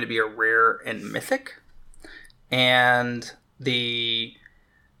one's going to be a rare and mythic. And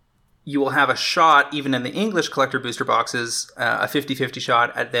you will have a shot, even in the English collector booster boxes, a 50-50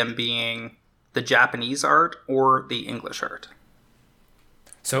 shot at them being the Japanese art or the English art.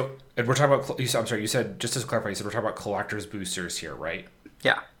 So we're talking about, I'm sorry, you said, just to clarify, you said we're talking about collector's boosters here, right?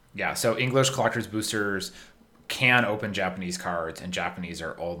 Yeah. Yeah, so English collector's boosters can open Japanese cards, and Japanese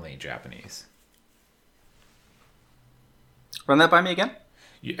are only Japanese. Run that by me again?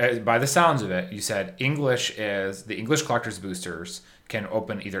 By the sounds of it, you said the English collector's boosters can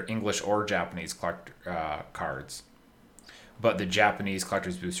open either English or Japanese cards, but the Japanese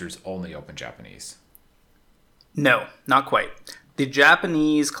collector's boosters only open Japanese. No, not quite. The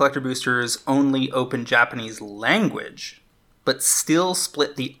Japanese collector boosters only open Japanese language, but still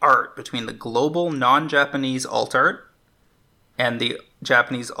split the art between the global non-Japanese alt art and the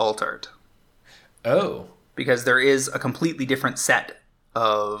Japanese alt art. Oh. Because there is a completely different set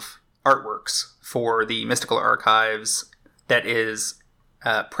of artworks for the Mystical Archives that is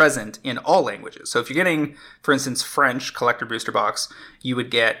present in all languages. So if you're getting, for instance, French collector booster box, you would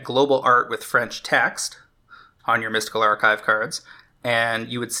get global art with French text on your Mystical Archive cards, and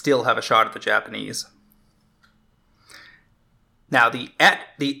you would still have a shot at the Japanese. Now, the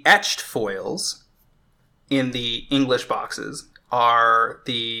etched foils in the English boxes are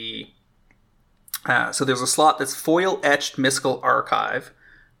so there's a slot that's foil etched Mystical Archive,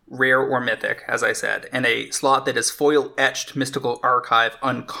 rare or mythic, as I said, and a slot that is foil etched Mystical Archive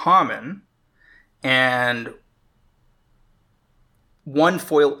uncommon, and one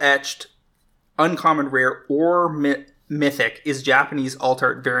foil etched uncommon, rare, or mythic is Japanese alt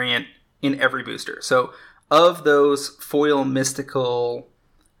art variant in every booster. So of those foil mystical,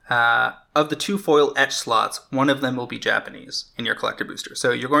 of the 2 foil etched slots, one of them will be Japanese in your collector booster.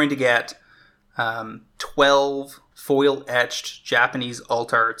 So you're going to get 12 foil etched Japanese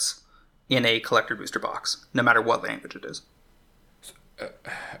alt arts in a collector booster box, no matter what language it is.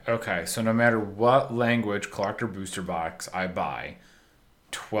 Okay, so no matter what language collector booster box I buy,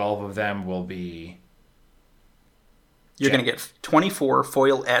 12 of them will be... You're going to get 24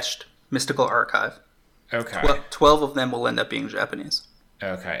 foil etched Mystical Archive. Okay. 12 of them will end up being Japanese.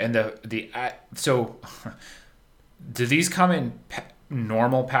 Okay, and so do these come in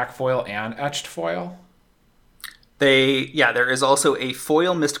normal pack foil and etched foil? There is also a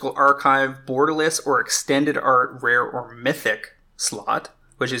foil Mystical Archive borderless or extended art rare or mythic slot,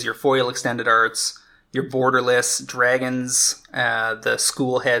 which is your foil extended arts, your borderless dragons, the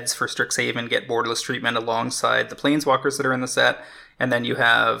school heads for Strixhaven get borderless treatment alongside the planeswalkers that are in the set, and then you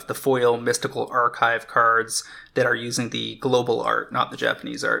have the foil Mystical Archive cards that are using the global art, not the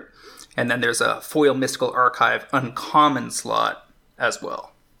Japanese art. And then there's a foil Mystical Archive uncommon slot as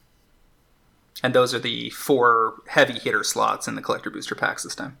well. And those are the 4 heavy hitter slots in the collector booster packs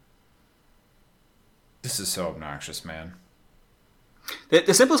this time. This is so obnoxious, man.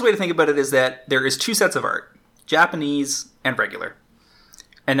 The simplest way to think about it is that there is 2 sets of art, Japanese and regular.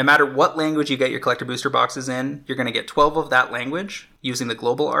 And no matter what language you get your collector booster boxes in, you're going to get 12 of that language using the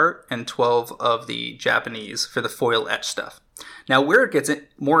global art and 12 of the Japanese for the foil etch stuff. Now, where it gets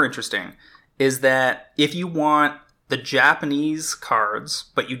more interesting is that if you want the Japanese cards,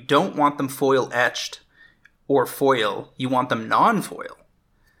 but you don't want them foil etched or foil, you want them non-foil,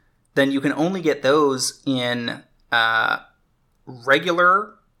 then you can only get those in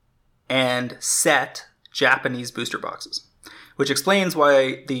regular and set Japanese booster boxes, which explains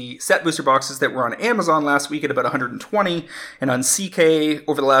why the set booster boxes that were on Amazon last week at about 120 and on CK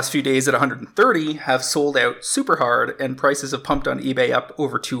over the last few days at 130 have sold out super hard, and prices have pumped on eBay up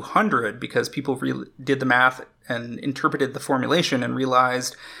over 200 because people did the math and interpreted the formulation and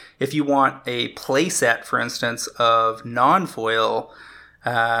realized if you want a play set, for instance, of non-foil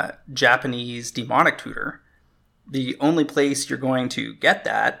Japanese demonic tutor, the only place you're going to get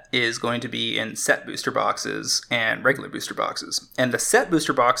that is going to be in set booster boxes and regular booster boxes. And the set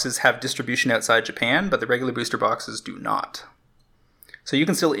booster boxes have distribution outside Japan, but the regular booster boxes do not. So you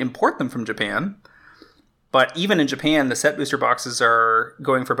can still import them from Japan, but even in Japan, the set booster boxes are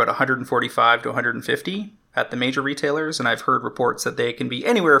going for about 145 to 150 at the major retailers, and I've heard reports that they can be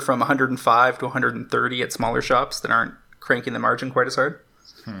anywhere from 105 to 130 at smaller shops that aren't cranking the margin quite as hard.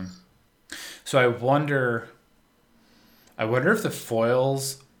 So I wonder if the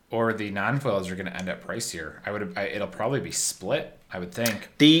foils or the non-foils are going to end up pricier. It'll probably be split, I would think.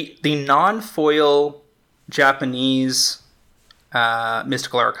 The non-foil Japanese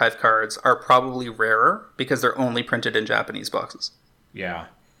Mystical Archive cards are probably rarer because they're only printed in Japanese boxes. Yeah.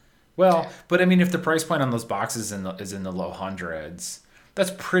 Well, but I mean, if the price point on those boxes is in the low hundreds,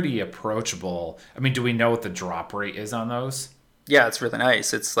 that's pretty approachable. I mean, do we know what the drop rate is on those? Yeah, it's really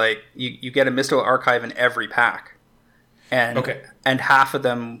nice. It's like you get a Mystical Archive in every pack. And Okay. and half of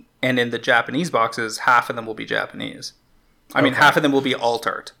them, and in the Japanese boxes, half of them will be Japanese. I mean, Okay. half of them will be alt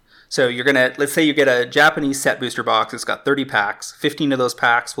art. So you're going to, let's say you get a Japanese set booster box. It's got 30 packs. 15 of those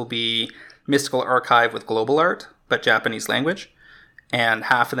packs will be Mystical Archive with global art, but Japanese language. And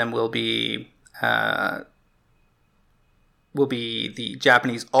half of them will be the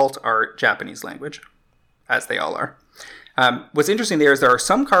Japanese alt art, Japanese language, as they all are. What's interesting there is there are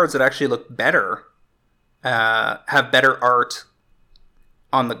some cards that actually look better, have better art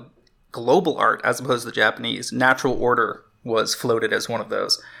on the global art as opposed to the Japanese. Natural Order was floated as one of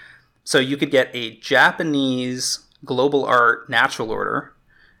those. So you could get a Japanese global art Natural Order,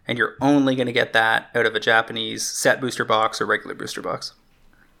 and you're only going to get that out of a Japanese set booster box or regular booster box.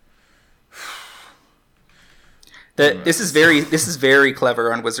 This is very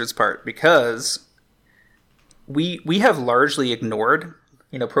clever on Wizards' part, because we have largely ignored,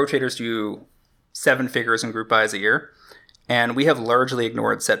 Pro Traders do 7 figures in group buys a year, and we have largely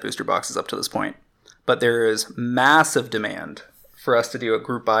ignored set booster boxes up to this point. But there is massive demand for us to do a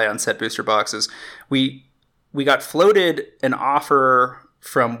group buy on set booster boxes. We got floated an offer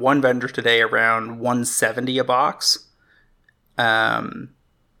from one vendor today around $170 a box. And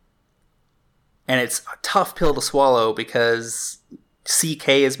it's a tough pill to swallow because CK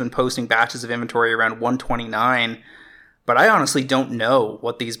has been posting batches of inventory around $129. But I honestly don't know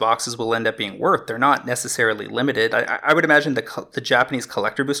what these boxes will end up being worth. They're not necessarily limited. I would imagine the Japanese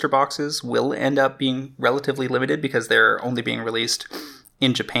collector booster boxes will end up being relatively limited because they're only being released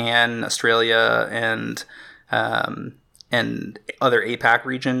in Japan, Australia, and other APAC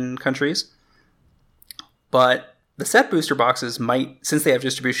region countries. But the set booster boxes might, since they have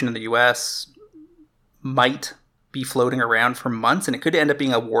distribution in the US, might be floating around for months, and it could end up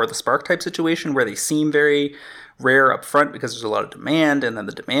being a War of the Spark type situation where they seem very rare up front because there's a lot of demand, and then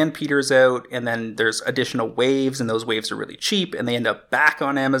the demand peters out, and then there's additional waves, and those waves are really cheap, and they end up back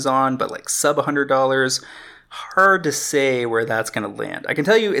on Amazon, but like sub $100. Hard to say where that's going to land. I can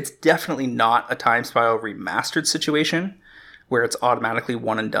tell you it's definitely not a Time Spiral remastered situation where it's automatically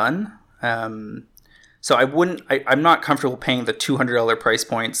one and done. So I'm not comfortable paying the $200 price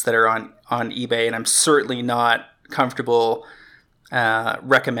points that are on eBay, and I'm certainly not comfortable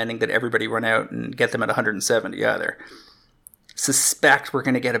recommending that everybody run out and get them at 170 either. Suspect we're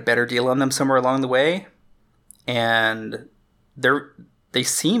going to get a better deal on them somewhere along the way, and they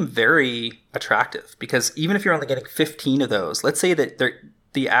seem very attractive, because even if you're only getting 15 of those, let's say that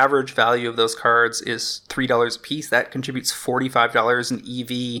the average value of those cards is $3 a piece, that contributes $45 in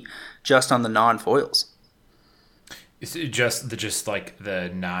EV just on the non-foils. Is it just like the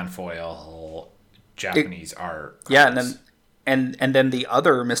non-foil Japanese art cards? Yeah, and then the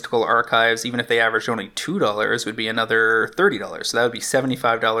other Mystical Archives, even if they averaged only $2, would be another $30. So that would be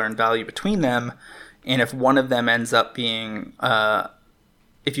 $75 in value between them. And if one of them ends up being,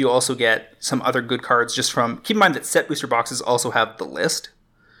 if you also get some other good cards just from, keep in mind that set booster boxes also have the list.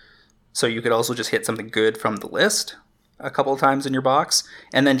 So you could also just hit something good from the list a couple of times in your box,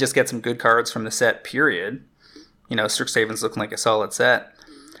 and then just get some good cards from the set, period. Strixhaven's looking like a solid set.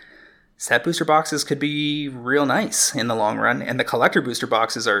 Set booster boxes could be real nice in the long run, and the collector booster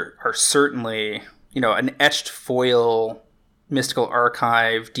boxes are certainly, an etched foil Mystical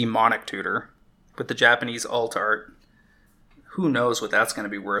Archive Demonic Tutor with the Japanese alt art. Who knows what that's going to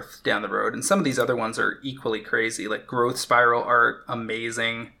be worth down the road. And some of these other ones are equally crazy, like Growth Spiral art,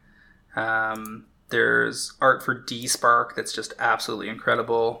 amazing. There's art for D-Spark that's just absolutely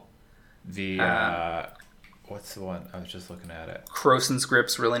incredible. What's the one? I was just looking at it. Croson's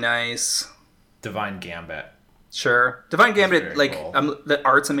Grip's really nice. Divine Gambit. Sure. Divine Gambit, cool. The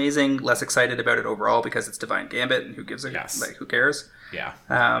art's amazing. Less excited about it overall because it's Divine Gambit, and who gives a who cares? Yeah.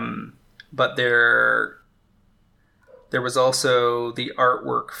 But there was also the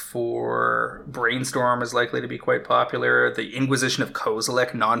artwork for Brainstorm is likely to be quite popular. The Inquisition of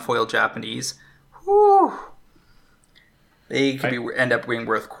Kozilek, non-foil Japanese. Whew. They could end up being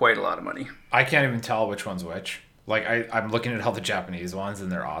worth quite a lot of money. I can't even tell which one's which. Like, I'm looking at all the Japanese ones, and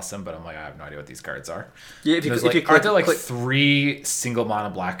they're awesome, but I'm like, I have no idea what these cards are. Yeah, aren't there 3 single mono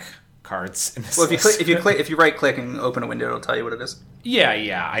black cards in this list? If you right click and open a window, it'll tell you what it is.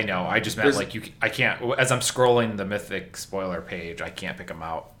 Yeah, I know. I just meant I can't, as I'm scrolling the Mythic spoiler page, I can't pick them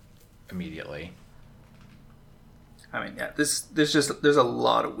out immediately. I mean, yeah, there's a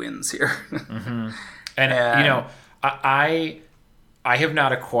lot of wins here. Mm-hmm. And I have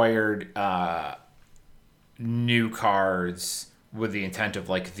not acquired new cards with the intent of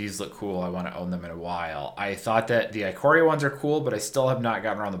like, these look cool, I want to own them in a while. I thought that the Ikoria ones are cool, but I still have not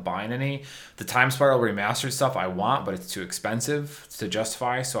gotten around to buying any. The Time Spiral Remastered stuff I want, but it's too expensive to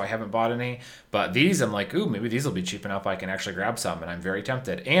justify, so I haven't bought any. But these, I'm like, ooh, maybe these will be cheap enough I can actually grab some, and I'm very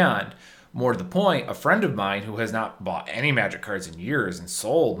tempted. And more to the point, a friend of mine who has not bought any Magic cards in years and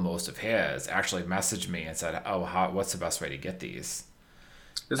sold most of his actually messaged me and said, oh, what's the best way to get these?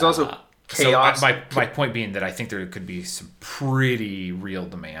 There's also Chaos. So my point being that I think there could be some pretty real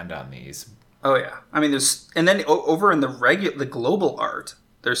demand on these. Oh yeah, I mean and then over in the global art,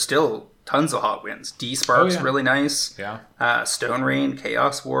 there's still tons of hot wins. D-Spark's really nice. Yeah. Stone Rain,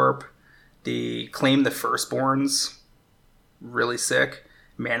 Chaos Warp, the Claim the Firstborns, really sick.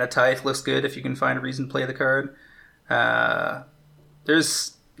 Mana Tithe looks good if you can find a reason to play the card.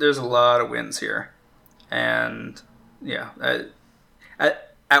 There's a lot of wins here, and yeah.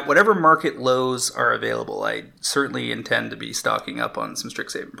 At whatever market lows are available, I certainly intend to be stocking up on some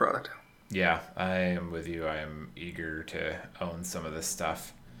Strixhaven product. Yeah, I am with you. I am eager to own some of this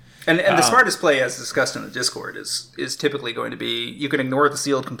stuff. And the smartest play, as discussed in the Discord, is typically going to be you can ignore the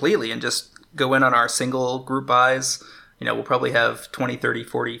sealed completely and just go in on our single group buys. We'll probably have $20, $30,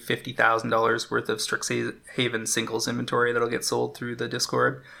 $40, $50,000 worth of Strixhaven singles inventory that'll get sold through the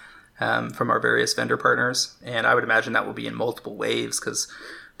Discord from our various vendor partners. And I would imagine that will be in multiple waves because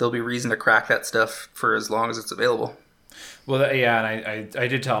there'll be reason to crack that stuff for as long as it's available. Well, yeah, and I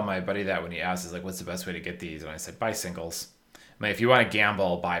did tell my buddy that when he asked, is like, what's the best way to get these? And I said, buy singles. I mean, if you want to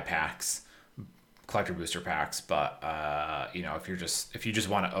gamble, buy packs, collector booster packs. But if you just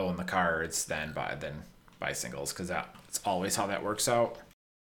want to own the cards, then buy singles because that's always how that works out.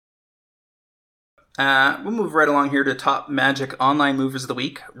 We'll move right along here to top Magic online movers of the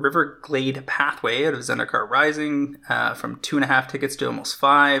week. Riverglade Pathway out of Zendikar Rising, from 2.5 tickets to almost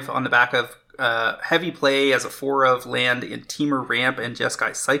 5 on the back of heavy play as a 4 of land in Temur Ramp and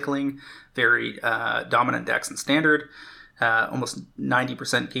Jeskai Cycling. Very dominant decks in Standard. Almost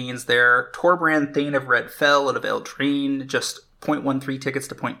 90% gains there. Torbrand Thane of Red Fell out of Eldraine, just 0.13 tickets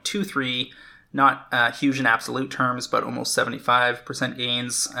to 0.23. Not huge in absolute terms, but almost 75%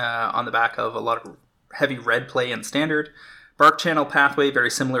 gains on the back of a lot of heavy red play in Standard. Bark Channel Pathway, very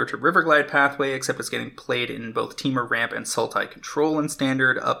similar to Riverglide Pathway, except it's getting played in both Temur Ramp and Sultai Control in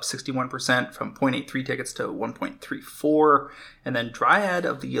Standard, up 61% from 0.83 tickets to 1.34. And then Dryad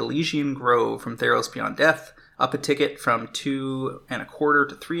of the Elysian Grove from Theros Beyond Death, up a ticket from 2.25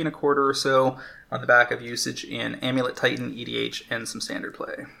 to 3.25 or so on the back of usage in Amulet Titan, EDH, and some Standard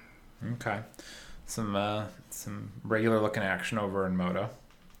play. Okay. Some regular looking action over in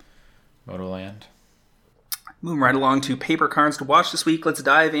Motoland. Moving right along to paper cards to watch this week. Let's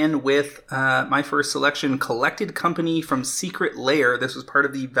dive in with my first selection, Collected Company from Secret Lair. This was part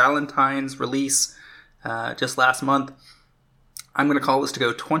of the Valentine's release just last month. I'm going to call this to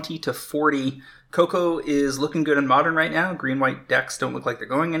go 20 to 40. Coco is looking good in Modern right now. Green-white decks don't look like they're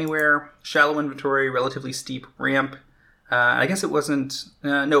going anywhere. Shallow inventory, relatively steep ramp. I guess it wasn't...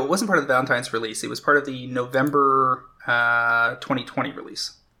 it wasn't part of the Valentine's release. It was part of the November 2020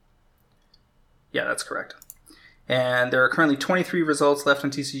 release. Yeah, that's correct. And there are currently 23 results left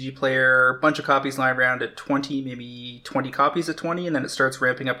on TCG Player. A bunch of copies lying around at 20, maybe 20 copies at 20, and then it starts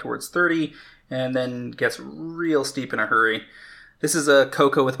ramping up towards 30, and then gets real steep in a hurry. This is a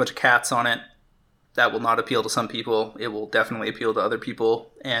Coco with a bunch of cats on it. That will not appeal to some people. It will definitely appeal to other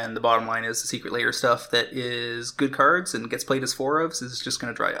people. And the bottom line is the Secret Lair stuff that is good cards and gets played as 4-ofs is just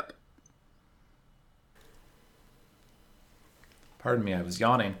going to dry up. Pardon me, I was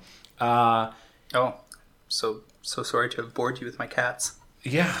yawning. So sorry to have bored you with my cats.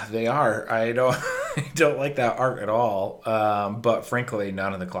 Yeah, they are. I don't like that art at all. But frankly,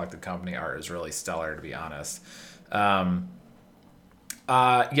 none of the Collected Company art is really stellar, to be honest.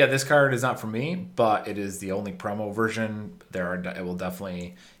 This card is not for me, but it is the only promo version. It will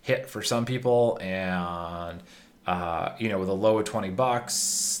definitely hit for some people, and with a low of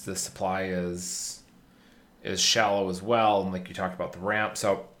 $20, the supply is shallow as well. And like you talked about the ramp,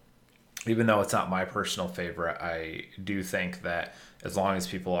 so even though it's not my personal favorite, I do think that as long as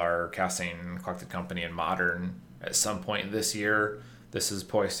people are casting Collected Company in Modern at some point this year, this is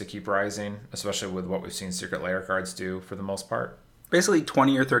poised to keep rising, especially with what we've seen Secret Lair cards do for the most part. Basically,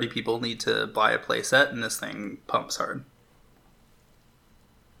 20 or 30 people need to buy a playset, and this thing pumps hard.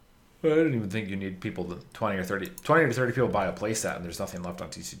 Well, I don't even think you need 20 or 30 people buy a playset, and there's nothing left on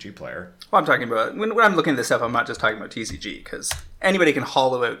TCG Player. Well, I'm talking about, when I'm looking at this stuff, I'm not just talking about TCG, because anybody can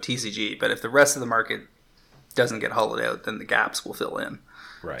hollow out TCG, but if the rest of the market doesn't get hollowed out, then the gaps will fill in.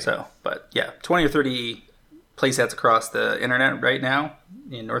 Right. So, but yeah, 20 or 30 playsets across the internet right now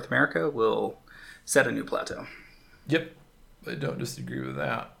in North America will set a new plateau. Yep. I don't disagree with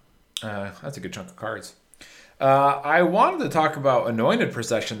that. That's a good chunk of cards. I wanted to talk about Anointed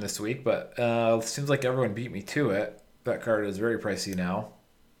Procession this week, but it seems like everyone beat me to it. That card is very pricey now.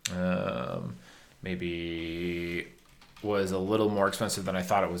 Maybe was a little more expensive than I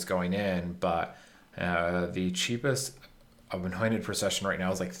thought it was going in, but the cheapest of Anointed Procession right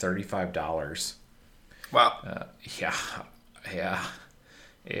now is like $35. Wow. Yeah,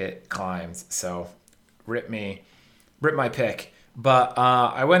 it climbs. So rip my pick. But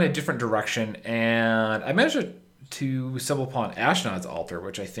I went a different direction, and I managed to stumble upon Ashnod's Altar,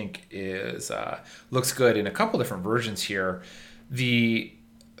 which I think is looks good in a couple different versions here. The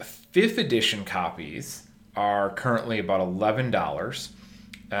 5th edition copies are currently about $11.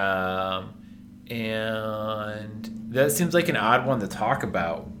 And that seems like an odd one to talk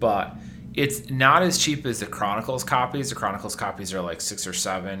about, but it's not as cheap as the Chronicles copies. The Chronicles copies are like 6 or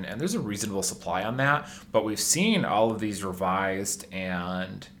 7, and there's a reasonable supply on that. But we've seen all of these revised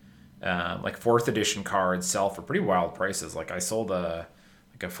and like 4th edition cards sell for pretty wild prices. Like I sold a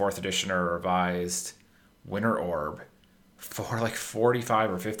 4th edition or revised Winter Orb for like $45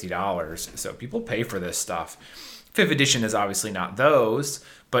 or $50. So people pay for this stuff. 5th edition is obviously not those,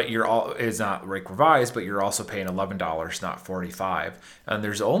 but is not revised, but you're also paying $11, not $45. And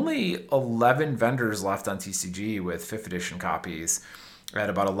there's only 11 vendors left on TCG with 5th edition copies at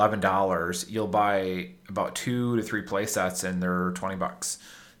about $11. You'll buy about 2 to 3 play sets, and they're $20.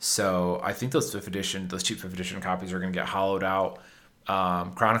 So I think those cheap 5th edition copies are going to get hollowed out.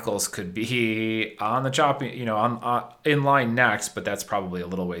 Chronicles could be on the chopping, in line next, but that's probably a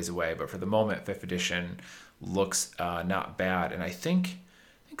little ways away. But for the moment, 5th edition looks not bad, and I think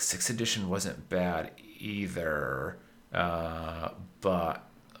 6th edition wasn't bad either. But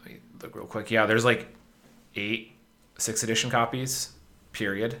let me look real quick. Yeah, there's like 8 6th edition copies.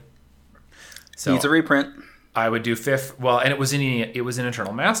 Period. So needs a reprint. I would do 5th. Well, and it was in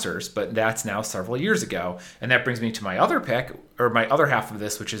Eternal Masters, but that's now several years ago. And that brings me to my other pick, or my other half of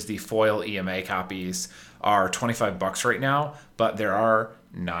this, which is the foil EMA copies are $25 right now, but there are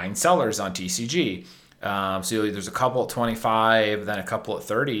 9 sellers on TCG. So there's a couple at 25, then a couple at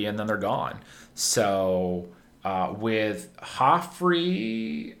 30, and then they're gone. So with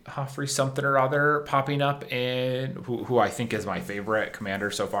Hoffrey something or other popping up in who I think is my favorite commander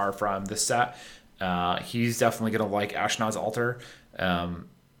so far from this set, he's definitely going to like Ashnod's Altar.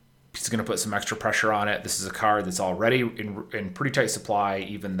 He's going to put some extra pressure on it. This is a card that's already in pretty tight supply,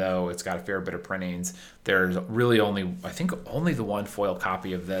 even though it's got a fair bit of printings. There's really only the one foil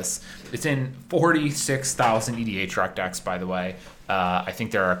copy of this. It's in 46,000 EDH rec decks, by the way. I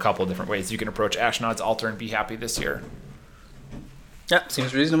think there are a couple different ways you can approach Ashnod's Altar and be happy this year. Yeah,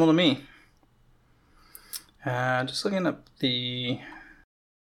 seems reasonable to me. Just looking up the...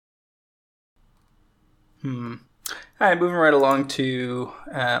 All right, moving right along to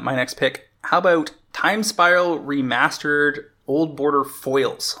my next pick. How about Time Spiral Remastered Old Border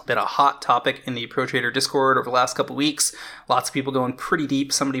Foils? Been a hot topic in the Pro Trader Discord over the last couple weeks. Lots of people going pretty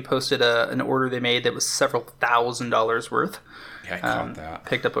deep. Somebody posted an order they made that was several $1,000s worth. Yeah, I caught that.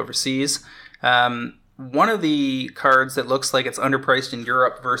 Picked up overseas. One of the cards that looks like it's underpriced in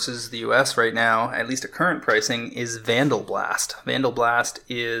Europe versus the US right now, at least at current pricing, is Vandal Blast. Vandal Blast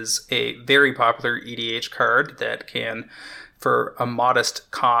is a very popular EDH card that can, for a modest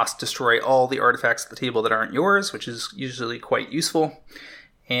cost, destroy all the artifacts at the table that aren't yours, which is usually quite useful.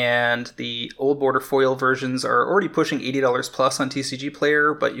 And the Old Border foil versions are already pushing $80 plus on TCG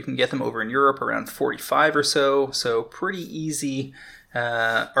Player, but you can get them over in Europe around $45 or so. So pretty easy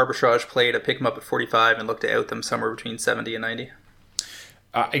arbitrage play to pick them up at 45 and look to out them somewhere between 70 and 90.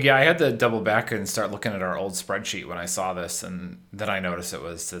 Yeah, I had to double back and start looking at our old spreadsheet when I saw this, and then I noticed it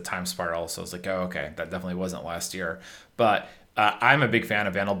was the Time Spiral, so I was like, oh, okay, that definitely wasn't last year. But I'm a big fan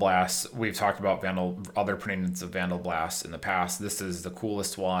of Vandal Blast. We've talked about other printings of Vandal Blast in the past. This is the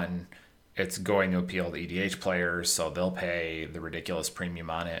coolest one. It's going to appeal to EDH players, so they'll pay the ridiculous premium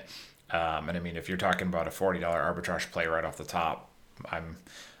on it. And I mean, if you're talking about a $40 arbitrage play right off the top, I'm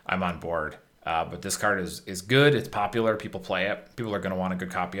on board. But this card is good. It's popular. People play it. People are going to want a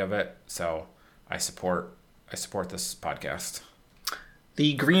good copy of it. So I support this podcast.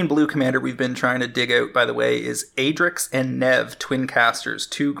 The green-blue commander we've been trying to dig out, by the way, is Adrix and Nev, twin casters.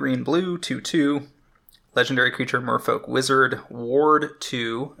 2 green-blue, 2/2. Legendary creature, Merfolk Wizard, Ward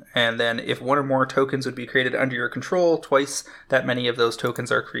 2. And then if one or more tokens would be created under your control, twice that many of those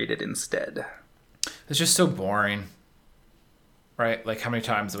tokens are created instead. It's just so boring. Right? Like, how many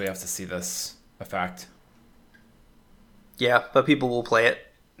times do we have to see this effect? Yeah, but people will play it.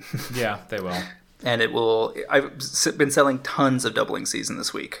 Yeah, they will. And I've been selling tons of doubling season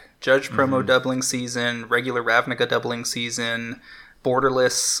this week. Judge promo doubling season, regular Ravnica doubling season,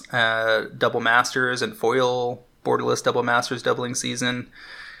 borderless double masters, and foil borderless double masters doubling season.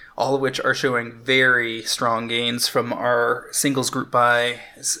 All of which are showing very strong gains from our singles group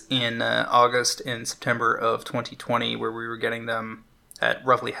buys in August and September of 2020, where we were getting them at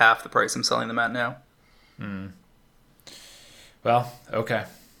roughly half the price I'm selling them at now. Well, okay.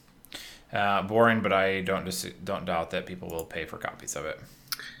 Boring, but I don't doubt that people will pay for copies of it.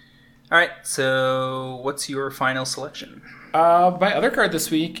 All right, so what's your final selection? My other card this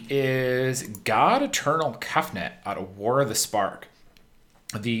week is God Eternal Kefnet out of War of the Spark.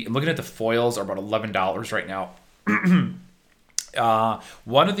 Looking at the foils are about $11 right now.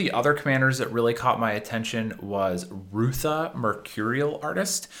 One of the other commanders that really caught my attention was Rutha Mercurial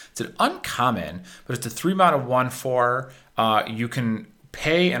Artist. It's an uncommon, but it's a 3-mana 1/4. You can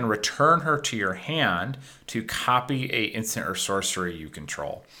pay and return her to your hand to copy a instant or sorcery you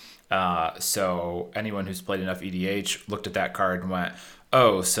control. So anyone who's played enough EDH looked at that card and went,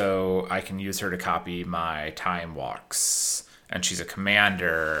 oh, so I can use her to copy my Time Walks. And she's a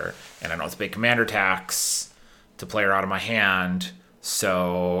commander, and I don't have to pay commander tax to play her out of my hand.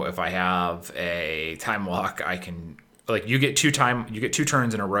 So if I have a Time Walk, I can you get two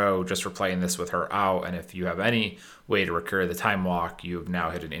turns in a row just for playing this with her out. And if you have any way to recur the Time Walk, you have now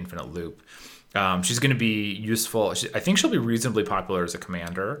hit an infinite loop. She's going to be useful. I think she'll be reasonably popular as a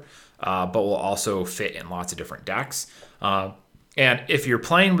commander, but will also fit in lots of different decks. And if you're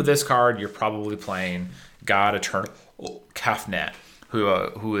playing with this card, you're probably playing God Eternal Kefnet,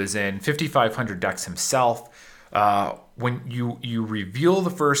 who is in 5,500 decks himself. When you reveal the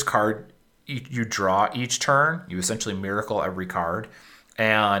first card you draw each turn, you essentially miracle every card.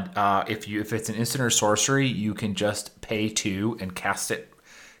 And if it's an instant or sorcery, you can just pay 2 and cast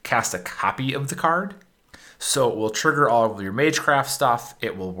a copy of the card. So it will trigger all of your Magecraft stuff.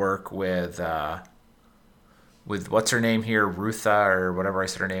 It will work with what's her name here, Rutha, or whatever I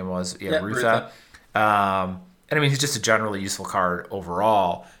said her name was. Yeah, Rutha. And I mean, he's just a generally useful card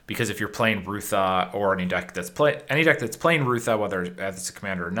overall, because if you're playing Rutha or any deck that's playing Rutha, whether it's a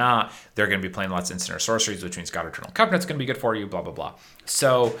commander or not, they're going to be playing lots of instant or sorceries, which means God Eternal Kefnet's going to be good for you, blah, blah, blah.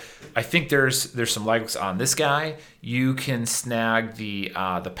 So I think there's some legs on this guy. You can snag the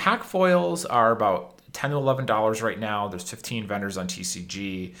pack foils are about $10 to $11 right now. There's 15 vendors on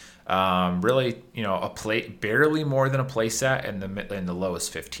TCG. Really, barely more than a playset, and in the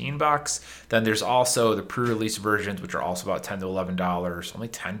lowest $15. Then there's also the pre-release versions, which are also about $10 to $11. Only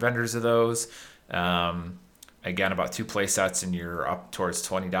 10 vendors of those. Again, about 2 playsets, and you're up towards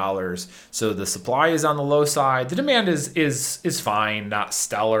 $20. So the supply is on the low side. The demand is fine, not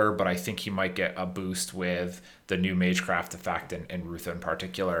stellar, but I think you might get a boost with the new Magecraft effect and Rutha in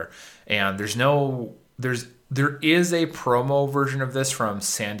particular. And there is a promo version of this from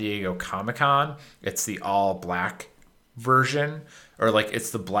San Diego Comic-Con. It's the all black version, or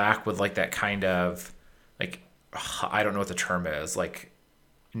it's the black with that kind of I don't know what the term is,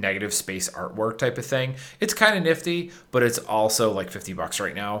 negative space artwork type of thing. It's kind of nifty, but it's also $50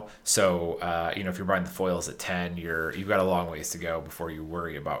 right now. So if you're buying the foils at 10, you've got a long ways to go before you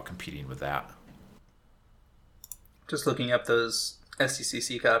worry about competing with that. Just looking up those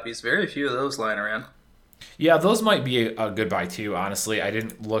SDCC copies, very few of those lying around. Yeah, those might be a good buy too. Honestly, I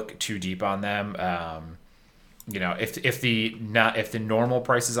didn't look too deep on them. If the normal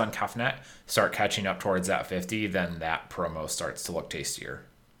prices on Kefnet start catching up towards that 50, then that promo starts to look tastier.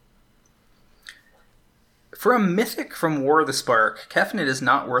 For a mythic from War of the Spark, Kefnet is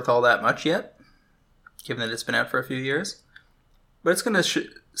not worth all that much yet, given that it's been out for a few years. But it's going to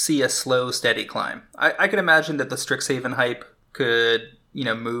see a slow, steady climb. I can imagine that the Strixhaven hype could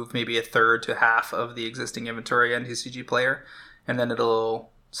move maybe a third to half of the existing inventory on TCG Player, and then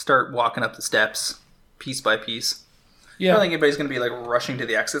it'll start walking up the steps piece by piece. Yeah. I don't think anybody's going to be rushing to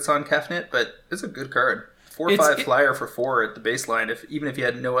the exits on Kefnet, but it's a good card. 4/5 flyer for 4 at the baseline, even if you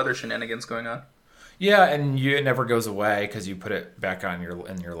had no other shenanigans going on. Yeah, and it never goes away because you put it back on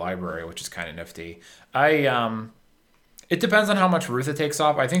in your library, which is kind of nifty. It depends on how much Rutha takes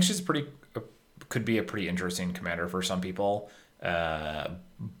off. I think she's could be a pretty interesting commander for some people.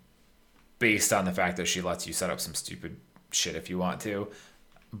 Based on the fact that she lets you set up some stupid shit if you want to.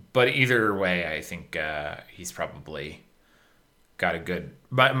 But either way, I think he's probably got a good...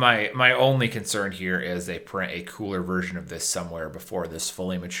 My only concern here is they print a cooler version of this somewhere before this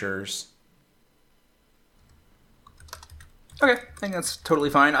fully matures. Okay, I think that's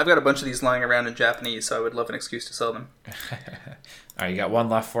totally fine. I've got a bunch of these lying around in Japanese, so I would love an excuse to sell them. All right, you got one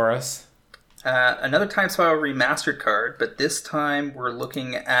left for us? Another Time Spiral Remastered card, but this time we're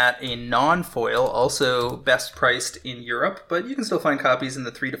looking at a non-foil, also best priced in Europe, but you can still find copies in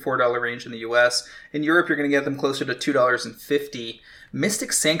the $3 to $4 range in the US. In Europe, you're going to get them closer to $2.50.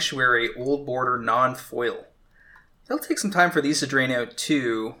 Mystic Sanctuary Old Border non-foil. It'll take some time for these to drain out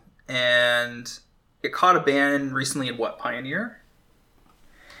too, and it caught a ban recently in what, Pioneer?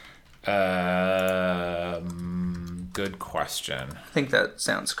 Good question. I think that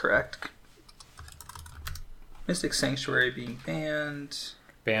sounds correct. Mystic Sanctuary being banned.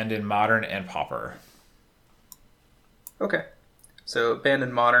 Banned in Modern and Pauper. Okay. So banned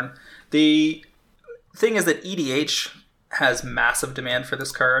in Modern. The thing is that EDH has massive demand for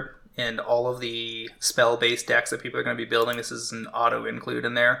this card, and all of the spell-based decks that people are going to be building, this is an auto include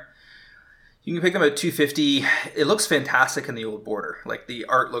in there. You can pick them at $250. It looks fantastic in the Old Border. Like, the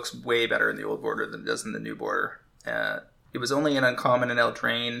art looks way better in the Old Border than it does in the New Border. It was only an uncommon in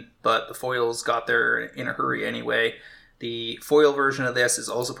Eldraine, but the foils got there in a hurry anyway. The foil version of this is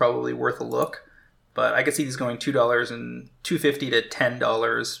also probably worth a look, but I could see these going $2 and $2.50 to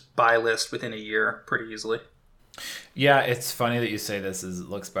 $10 buy list within a year pretty easily. Yeah, it's funny that you say this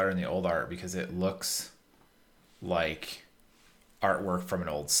looks better in the old art, because it looks like artwork from an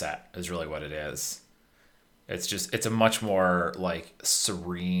old set is really what it is. It's a much more like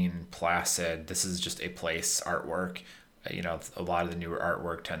serene, placid, this is just a place artwork. You know, a lot of the newer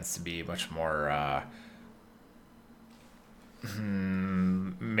artwork tends to be much more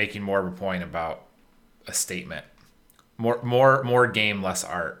making more of a point about a statement. More game, less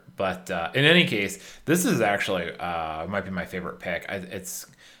art. But in any case, this is actually might be my favorite pick.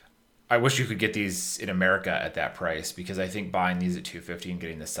 I wish you could get these in America at that price, because I think buying these at $2.50 and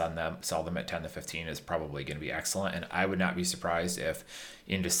getting to sell them at $10 to $15 is probably going to be excellent. And I would not be surprised if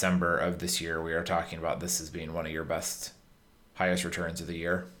in December of this year we are talking about this as being one of your highest returns of the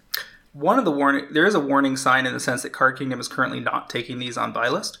year. There is a warning sign in the sense that Card Kingdom is currently not taking these on buy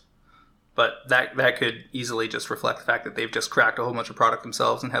list, but that could easily just reflect the fact that they've just cracked a whole bunch of product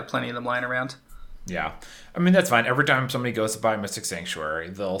themselves and have plenty of them lying around. Yeah. I mean, that's fine. Every time somebody goes to buy Mystic Sanctuary,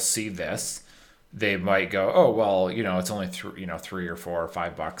 they'll see this. They might go, oh, well, you know, it's only $3 or $4 or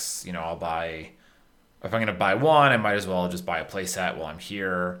 $5. You know, I'll buy, if I'm going to buy one, I might as well just buy a playset while I'm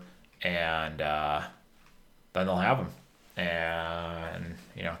here. And then they'll have them and,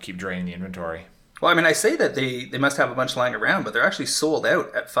 you know, keep draining the inventory. Well, I mean, I say that they must have a bunch lying around, but they're actually sold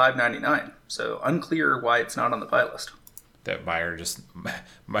out at $5.99. So unclear why it's not on the buy list. That buyer just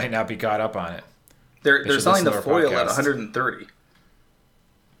might not be caught up on it. They're selling the foil at $130.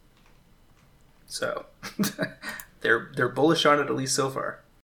 So they're bullish on it, at least so far.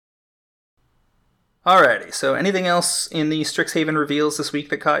 Alrighty, so anything else in the Strixhaven reveals this week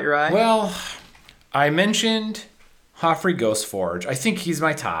that caught your eye? Well, I mentioned Hoffrey Ghostforge. I think he's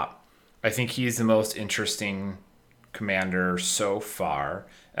my top. I think he's the most interesting commander so far.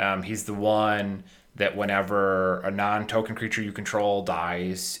 He's the one that whenever a non-token creature you control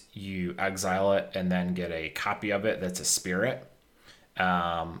dies, you exile it and then get a copy of it that's a spirit,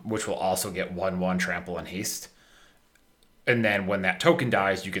 which will also get 1/1 trample and haste. And then when that token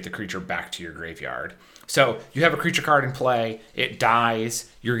dies, you get the creature back to your graveyard. So you have a creature card in play, it dies,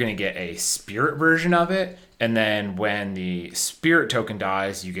 you're going to get a spirit version of it, and then when the spirit token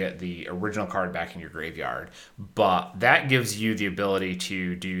dies, you get the original card back in your graveyard. But that gives you the ability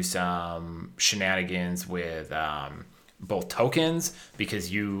to do some shenanigans with both tokens,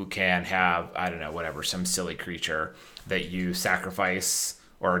 because you can have, I don't know, whatever, some silly creature that you sacrifice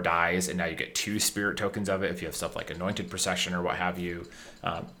or dies, and now you get 2 spirit tokens of it if you have stuff like Anointed Procession or what have you.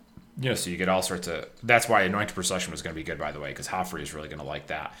 You know, so you get all sorts of... That's why Anointed Procession was going to be good, by the way, because Hoffrey is really going to like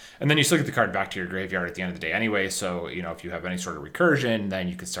that. And then you still get the card back to your graveyard at the end of the day anyway, so, you know, if you have any sort of recursion, then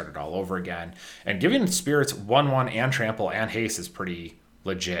you can start it all over again. And giving spirits 1/1 and trample and haste is pretty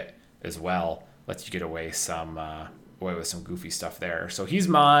legit as well. Lets you get away with some goofy stuff there. So he's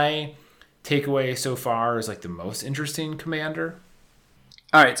my takeaway so far as like the most interesting commander.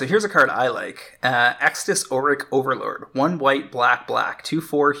 Alright, so here's a card I like. Extus Auric Overlord. 1 white, black,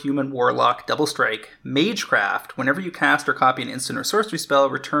 2/4 human warlock, double strike. Magecraft. Whenever you cast or copy an instant or sorcery spell,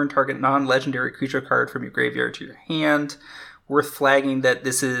 return target non-legendary creature card from your graveyard to your hand. Worth flagging that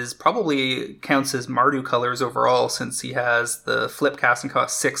this is probably counts as Mardu colors overall, since he has the flip casting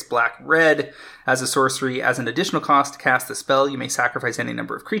cost 6 black red. As a sorcery, as an additional cost to cast the spell, you may sacrifice any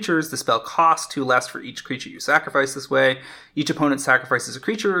number of creatures. The spell costs 2 less for each creature you sacrifice this way. Each opponent sacrifices a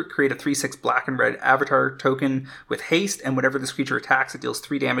creature, create a 3/6 black and red avatar token with haste, and whenever this creature attacks, it deals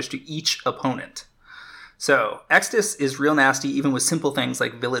 3 damage to each opponent. So, Extus is real nasty even with simple things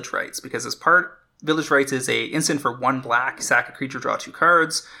like Village Rites, because Village Rites is a instant for 1 black, sack a creature, draw 2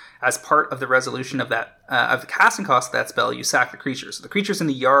 cards. As part of the resolution of that of the casting cost of that spell, you sack the creature. So the creature's in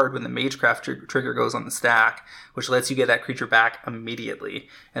the yard when the Magecraft trigger goes on the stack, which lets you get that creature back immediately.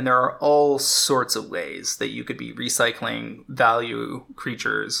 And there are all sorts of ways that you could be recycling value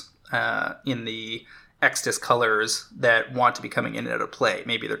creatures in the Extus colors that want to be coming in and out of play.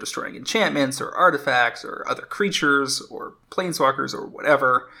 Maybe they're destroying enchantments or artifacts or other creatures or planeswalkers or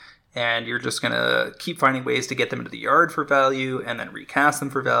whatever. And you're just going to keep finding ways to get them into the yard for value and then recast them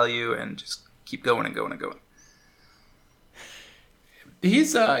for value and just keep going and going and going.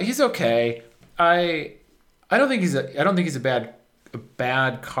 He's okay. I don't think he's a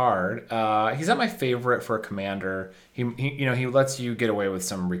bad card. He's not my favorite for a commander. He lets you get away with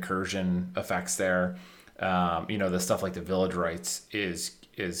some recursion effects there. The stuff like the Village Rites is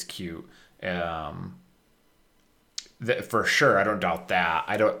cute. For sure, I don't doubt that.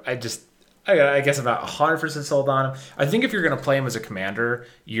 I guess I'm not 100% sold on him. I think if you're going to play him as a commander,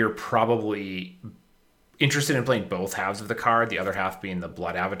 you're probably interested in playing both halves of the card, the other half being the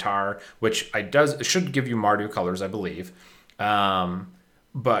Blood Avatar, which should give you Mardu colors, I believe.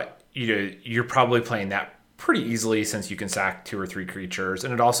 But you're probably playing that pretty easily since you can sack 2 or 3 creatures,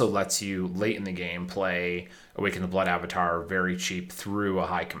 and it also lets you late in the game play Awaken the Blood Avatar very cheap through a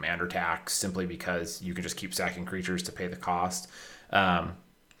high commander tax, simply because you can just keep sacking creatures to pay the cost.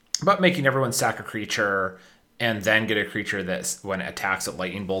 But making everyone sack a creature and then get a creature that when it attacks, it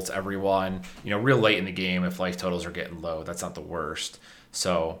lightning bolts everyone, real late in the game if life totals are getting low, that's not the worst.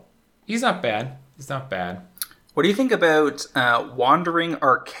 So he's not bad. What do you think about Wandering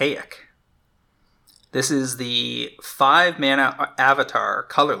Archaic? This is the 5-mana avatar,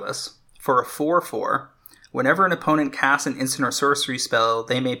 colorless, for a 4/4. Whenever an opponent casts an instant or sorcery spell,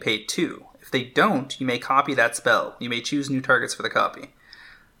 they may pay 2. If they don't, you may copy that spell. You may choose new targets for the copy.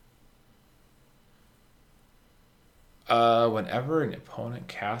 Whenever an opponent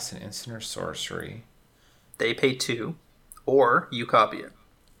casts an instant or sorcery, they pay 2, or you copy it.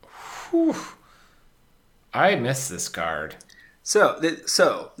 Whew. I miss this card. So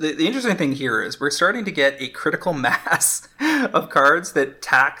the interesting thing here is we're starting to get a critical mass of cards that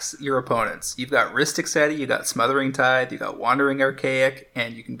tax your opponents. You've got Rhystic Study, you've got Smothering Tithe, you've got Wandering Archaic,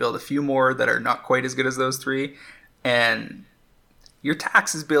 and you can build a few more that are not quite as good as those 3. And your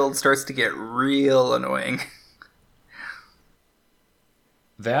taxes build starts to get real annoying.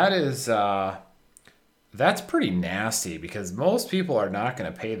 That's pretty nasty because most people are not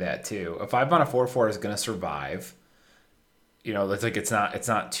going to pay that too. A 5-mana 4/4 is going to survive. It's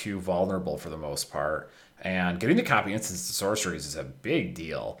not too vulnerable for the most part. And getting to copy instants to sorceries is a big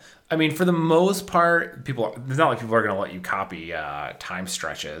deal. I mean, for the most part, it's not like people are going to let you copy time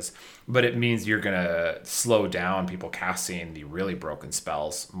stretches, but it means you're going to slow down people casting the really broken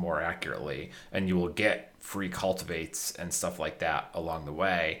spells more accurately, and you will get free cultivates and stuff like that along the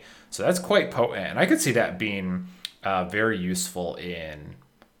way. So that's quite potent. And I could see that being very useful in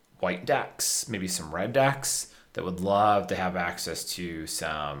white decks, maybe some red decks that would love to have access to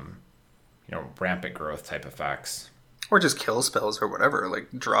some, rampant growth type effects. Or just kill spells or whatever, like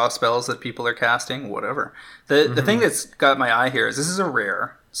draw spells that people are casting, whatever. The thing that's got my eye here is this is a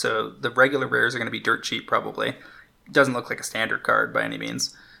rare, so the regular rares are going to be dirt cheap probably. It doesn't look like a standard card by any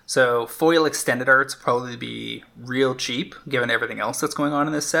means. So foil extended arts will probably be real cheap given everything else that's going on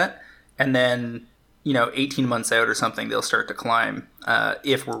in this set. And then 18 months out or something, they'll start to climb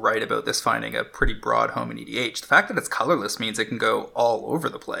if we're right about this finding a pretty broad home in EDH. The fact that it's colorless means it can go all over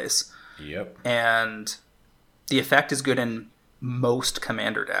the place. Yep. And the effect is good in most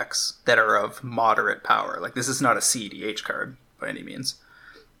commander decks that are of moderate power. Like, this is not a CEDH card by any means.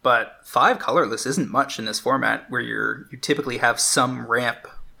 But 5 colorless isn't much in this format where you typically have some ramp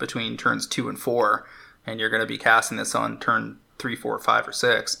between turns 2 and 4, and you're going to be casting this on turn 3, 4, 5, or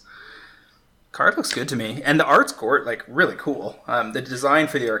 6. Card looks good to me, and the art's really cool. The design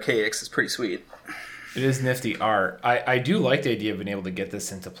for the Archaics is pretty sweet. It is nifty art. I do like the idea of being able to get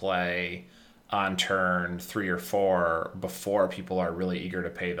this into play on turn 3 or 4 before people are really eager to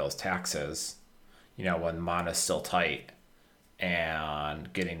pay those taxes. When mana's still tight,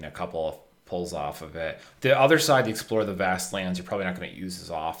 and getting a couple of pulls off of it. The other side, the Explore the Vast Lands, you're probably not going to use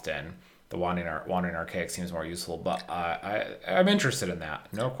as often. The Wandering Archaic seems more useful, but I'm interested in that.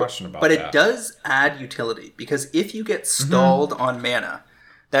 No question about that. But it does add utility, because if you get stalled on mana,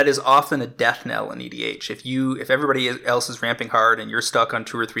 that is often a death knell in EDH. If everybody else is ramping hard and you're stuck on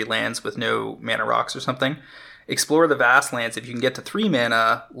 2 or 3 lands with no mana rocks or something, Explore the Vast Lands, if you can get to 3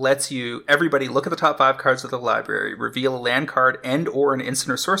 mana, lets everybody look at the top 5 cards of the library, reveal a land card and or an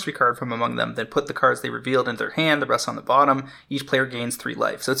instant or sorcery card from among them, then put the cards they revealed into their hand, the rest on the bottom. Each player gains 3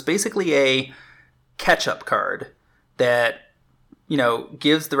 life. So it's basically a catch-up card that,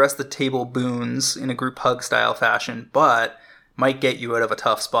 gives the rest of the table boons in a group hug style fashion, but might get you out of a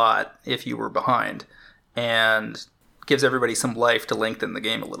tough spot if you were behind, and gives everybody some life to lengthen the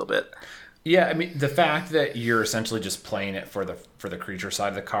game a little bit. Yeah, I mean, the fact that you're essentially just playing it for the creature side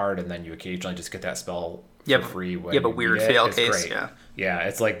of the card, and then you occasionally just get that spell for free. When you have a weird fail case. Great. Yeah,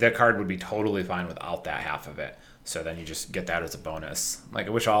 it's like that card would be totally fine without that half of it. So then you just get that as a bonus. Like, I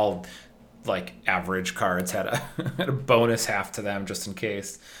wish all average cards had a bonus half to them just in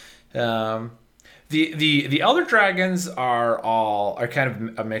case. The Elder Dragons are kind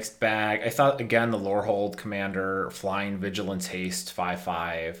of a mixed bag. I thought, again, the Lorehold Commander, Flying Vigilance Haste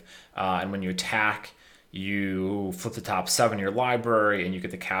 5/5, and when you attack, you flip the top 7 of your library, and you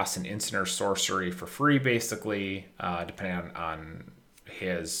get to cast an instant or sorcery for free, basically, depending on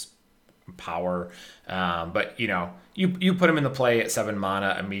his power. But you put him in the play at 7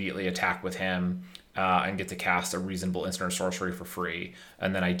 mana, immediately attack with him, and get to cast a reasonable instant or sorcery for free.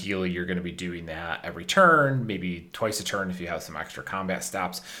 And then ideally you're going to be doing that every turn, maybe twice a turn if you have some extra combat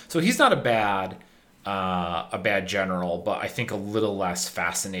steps. So he's not a bad general, but I think a little less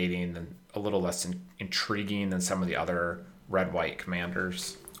fascinating, a little less intriguing than some of the other red-white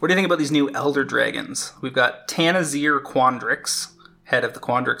commanders. What do you think about these new Elder Dragons? We've got Tanazir Quandrix, head of the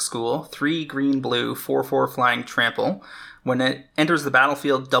Quandrix school, 3 green-blue, 4/4 flying trample. When it enters the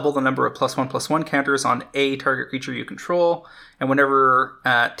battlefield, double the number of +1/+1 counters on a target creature you control. And whenever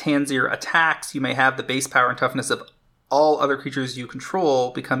Tanazir attacks, you may have the base power and toughness of all other creatures you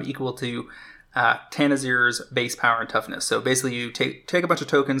control become equal to Tanazir's base power and toughness. So basically you take a bunch of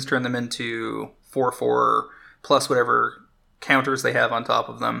tokens, turn them into 4/4 plus whatever counters they have on top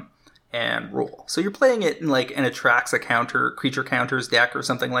of them, and roll. So you're playing it in an Atraxa creature counters deck or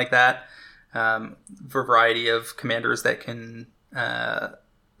something like that. Variety of commanders that can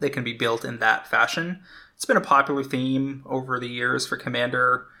be built in that fashion. It's been a popular theme over the years for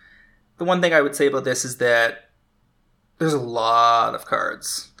Commander. The one thing I would say about this is that there's a lot of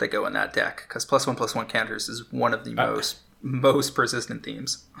cards that go in that deck, because +1/+1 counters is one of the most persistent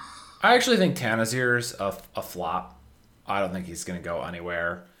themes. I actually think Tanazir's a flop. I don't think he's going to go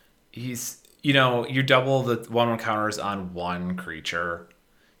anywhere. He's, you double the 1/1 counters on one creature.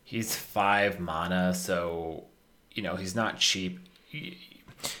 He's 5 mana, so, he's not cheap.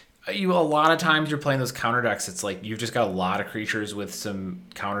 A lot of times you're playing those counter decks, it's like you've just got a lot of creatures with some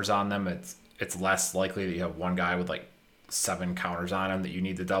counters on them. It's less likely that you have one guy with 7 counters on him that you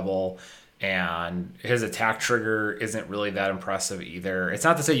need to double. And his attack trigger isn't really that impressive either. It's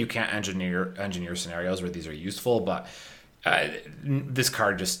not to say you can't engineer scenarios where these are useful, but this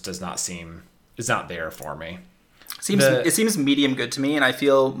card just is not there for me. It seems medium good to me, and I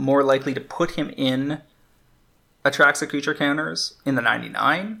feel more likely to put him in Atraxa creature counters in the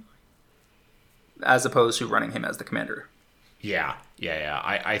 99 as opposed to running him as the commander. Yeah.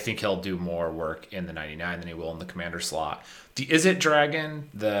 I think he'll do more work in the 99 than he will in the commander slot. The Izzet Dragon,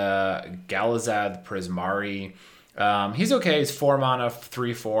 the Galazad Prismari, he's okay. He's 4 mana,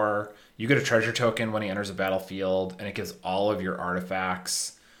 3/4. You get a treasure token when he enters a battlefield, and it gives all of your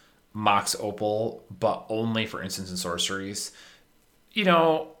artifacts Mox Opal, but only for instants and sorceries.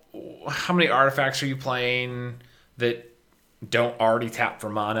 How many artifacts are you playing that don't already tap for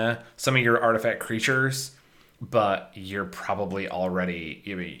mana? Some of your artifact creatures, but you're probably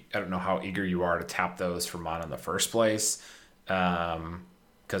already, I don't know how eager you are to tap those for mana in the first place,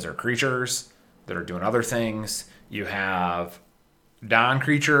 because they're creatures that are doing other things. You have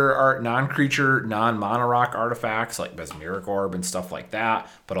non-creature, non-mana rock artifacts like Mesmeric Orb and stuff like that,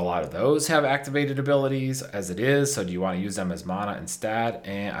 but a lot of those have activated abilities as it is, so do you want to use them as mana instead?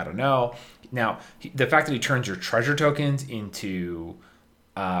 I don't know. Now, the fact that he turns your treasure tokens into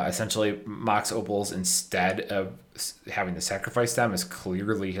essentially Mox Opals instead of having to sacrifice them is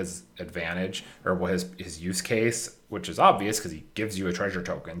clearly his advantage, or his use case, which is obvious because he gives you a treasure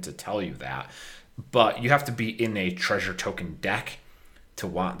token to tell you that. But you have to be in a treasure token deck to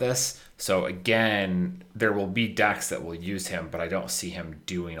want this. So again, there will be decks that will use him, but I don't see him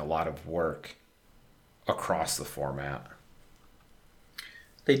doing a lot of work across the format.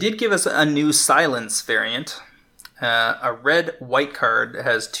 They did give us a new Silence variant. A red-white card that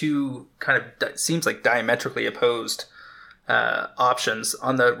has 2 seems like diametrically opposed options.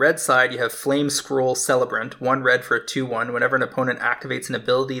 On the red side, you have Flame Scroll Celebrant, 1 red for a 2/1. Whenever an opponent activates an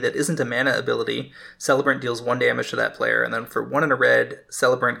ability that isn't a mana ability, Celebrant deals 1 damage to that player. And then for 1 and a red,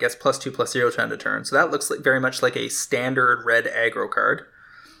 Celebrant gets +2/+0 to end a turn. So that looks very much like a standard red aggro card.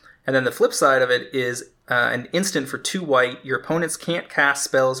 And then the flip side of it is an instant for 2 white. Your opponents can't cast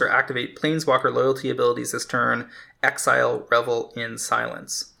spells or activate Planeswalker loyalty abilities this turn. Exile Revel in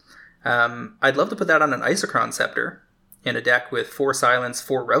Silence. I'd love to put that on an Isochron Scepter. in a deck with 4 Silence,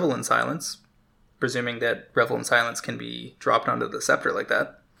 4 Revel in Silence, presuming that Revel in Silence can be dropped onto the Scepter like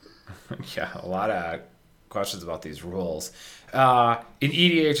that. Yeah, a lot of questions about these rules. In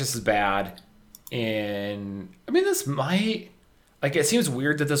EDH, this is bad. This might... Like, it seems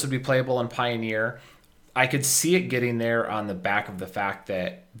weird that this would be playable in Pioneer. I could see it getting there on the back of the fact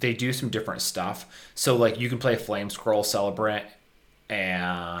that they do some different stuff. So, like, you can play Flame Scroll Celebrant,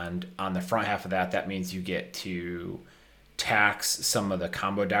 and on the front half of that, that means you get to tax some of the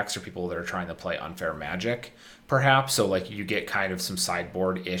combo decks or people that are trying to play Unfair Magic, perhaps. So, like, you get kind of some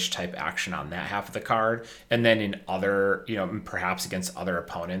sideboard-ish type action on that half of the card. And then in other, perhaps against other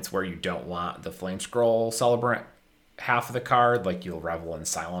opponents where you don't want the Flame Scroll Celebrant half of the card, like you'll Revel in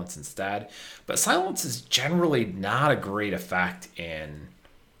Silence instead. But Silence is generally not a great effect in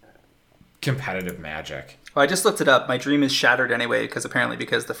competitive Magic. Well, I just looked it up. My Dream is shattered anyway, because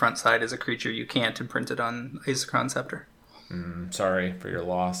the front side is a creature, you can't imprint it on Isochron Scepter. Sorry for your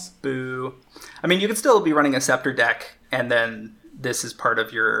loss. Boo. I mean, you could still be running a Scepter deck, and then this is part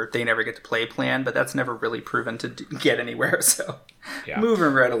of your they never get to play plan, but that's never really proven to get anywhere, so yeah.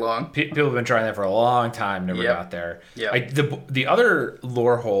 Moving right along. People have been trying that for a long time, never got there. Yeah. The other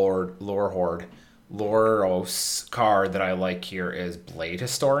Loros card that I like here is Blade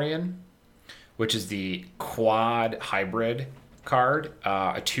Historian, which is the quad hybrid card,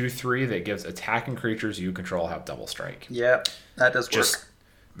 a 2/3 that gives attacking creatures you control have double strike. Yeah, that does work.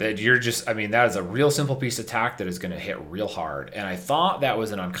 That is a real simple piece of attack that is going to hit real hard. And I thought that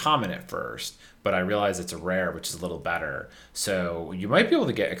was an uncommon at first, but I realized it's a rare, which is a little better. So you might be able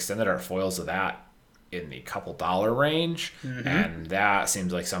to get extended art foils of that in the couple dollar range. Mm-hmm. And that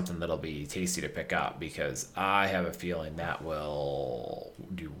seems like something that'll be tasty to pick up, because I have a feeling that will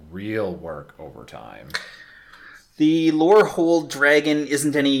do real work over time. The Lorehold Dragon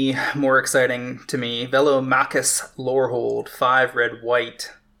isn't any more exciting to me. Velomachus Lorehold, 5 red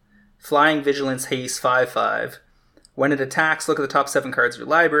white. Flying Vigilance Haste, 5/5. When it attacks, look at the top 7 cards of your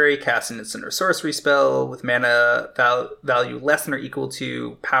library, cast an instant or sorcery spell with mana value less than or equal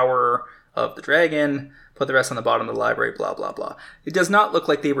to power of the dragon. Put the rest on the bottom of the library, blah, blah, blah. It does not look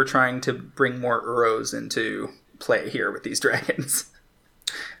like they were trying to bring more Uros into play here with these dragons.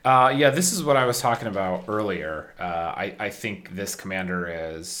 This is what I was talking about earlier. I think this commander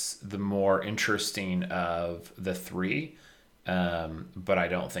is the more interesting of the 3, but I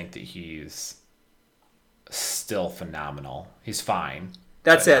don't think that he's still phenomenal. He's fine.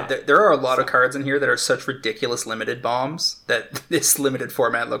 That said, there are a lot of cards in here that are such ridiculous limited bombs that this limited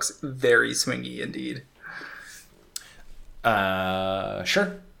format looks very swingy indeed.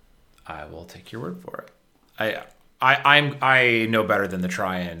 Sure. I will take your word for it. I know better than to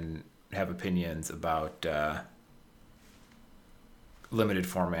try and have opinions about limited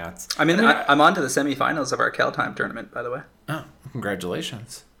formats. I'm on to the semifinals of our Kaldheim tournament, by the way. Oh,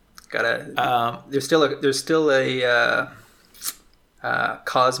 congratulations! There's still a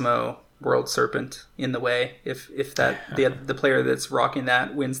Cosmo World Serpent in the way. If that the player that's rocking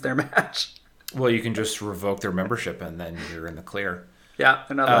that wins their match. Well, you can just revoke their membership and then you're in the clear. Yeah,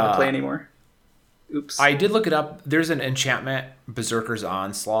 they're not allowed to play anymore. Oops. I did look it up. There's an enchantment, Berserker's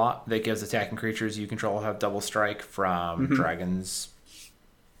Onslaught, that gives attacking creatures you control have double strike from Dragons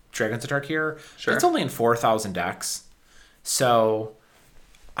of Tarkir. Sure. It's only in 4,000 decks. So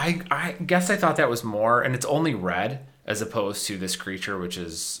I guess I thought that was more, and it's only red as opposed to this creature, which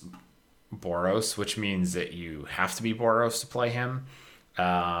is Boros, which means that you have to be Boros to play him.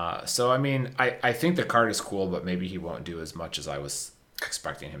 I think the card is cool, but maybe he won't do as much as I was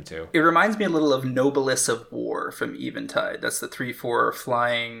expecting him to. It reminds me a little of Nobilis of War from Eventide. That's the 3/4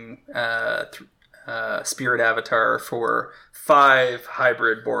 flying spirit avatar for 5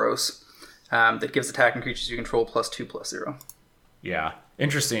 hybrid Boros that gives attacking creatures you control +2/+0. Yeah,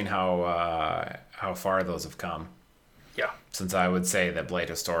 interesting how far those have come. Yeah, since I would say that Blade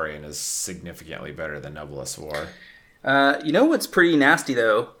Historian is significantly better than Nobilis of War. You know what's pretty nasty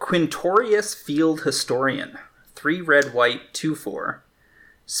though? Quintorius Field Historian, 3 red white 2/4.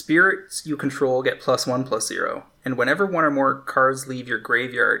 Spirits you control get +1/+0, and whenever one or more cards leave your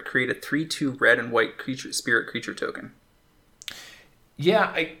graveyard, create a 3/2 red and white spirit creature token.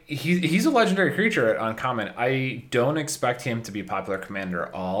 Yeah, he's a legendary creature at uncommon. I don't expect him to be a popular commander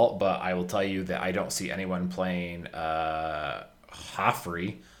at all, but I will tell you that I don't see anyone playing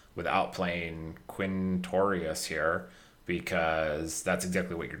Joffrey without playing Quintorius here, because that's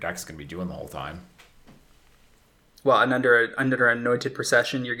exactly what your deck's going to be doing the whole time. Well, and under Anointed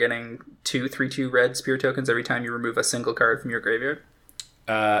Procession, you're getting 2 3/2 red spirit tokens every time you remove a single card from your graveyard.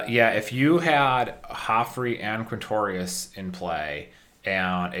 If you had Joffrey and Quintorius in play,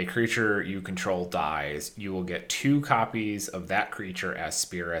 and a creature you control dies, you will get 2 copies of that creature as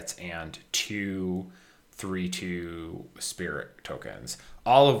spirits and 2 3/2 spirit tokens,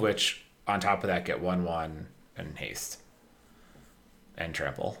 all of which on top of that get 1/1 and haste and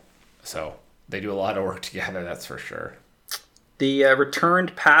trample. So they do a lot of work together, that's for sure. The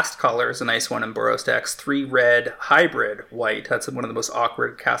returned past color is a nice one in Boros decks. 3 red, hybrid white. That's one of the most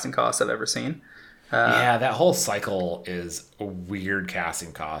awkward casting costs I've ever seen. Yeah, that whole cycle is a weird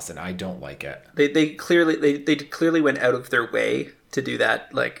casting cost, and I don't like it. They clearly went out of their way to do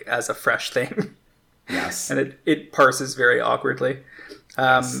that, like, as a fresh thing. Yes. And it parses very awkwardly.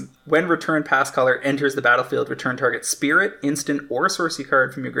 Yes. When return past color enters the battlefield, return target spirit, instant, or sorcery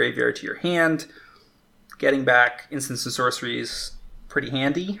card from your graveyard to your hand. Getting back instants and sorceries, pretty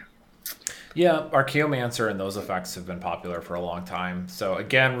handy. Yeah, Archaeomancer and those effects have been popular for a long time. So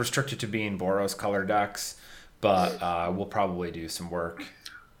again, restricted to being Boros color decks, but we'll probably do some work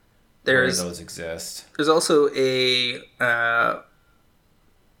where those exist. There's also a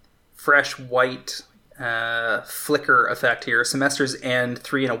fresh white flicker effect here. Semester's End,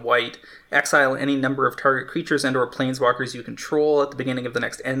 3 and a white. Exile any number of target creatures and or planeswalkers you control at the beginning of the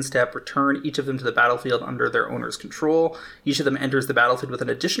next end step. Return each of them to the battlefield under their owner's control. Each of them enters the battlefield with an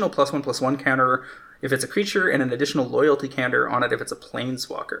additional +1/+1 counter if it's a creature and an additional loyalty counter on it if it's a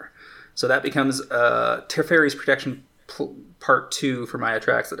planeswalker. So that becomes Teferi's Protection Part 2 for my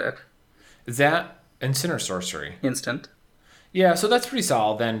Atraxa deck. Is that instant or sorcery? Instant. Yeah, so that's pretty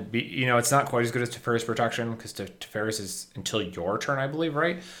solid. Then, it's not quite as good as Teferi's Protection because Teferi's is until your turn, I believe,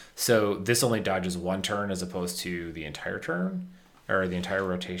 right? So this only dodges 1 turn as opposed to the entire turn or the entire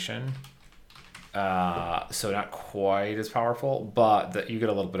rotation. So not quite as powerful, but you get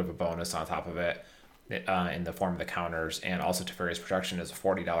a little bit of a bonus on top of it in the form of the counters. And also Teferi's Protection is a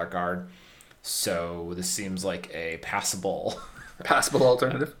 $40 card. So this seems like a passable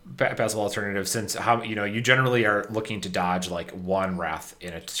alternative. Passable alternative, since you generally are looking to dodge like 1 wrath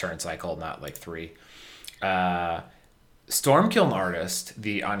in a turn cycle, not like 3. Stormkiln Artist,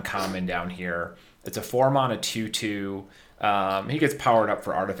 the uncommon down here. It's a 4-mana 2/2. He gets powered up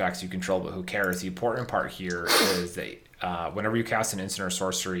for artifacts you control, but who cares? The important part here is that whenever you cast an instant or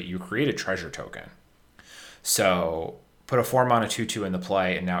sorcery, you create a treasure token. So put a 4-mana 2/2 in the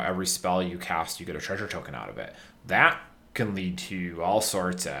play, and now every spell you cast, you get a treasure token out of it. That can lead to all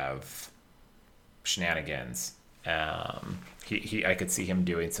sorts of shenanigans. I could see him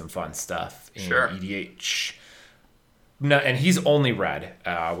doing some fun stuff in EDH. No, and he's only red,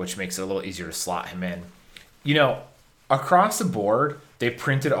 which makes it a little easier to slot him in. Across the board, they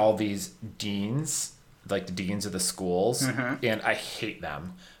printed all these deans, like the deans of the schools, and I hate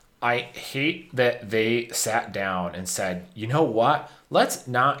them. I hate that they sat down and said, you know what? Let's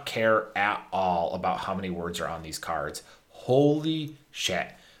not care at all about how many words are on these cards. Holy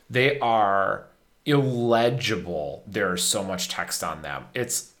shit. They are illegible. There's so much text on them.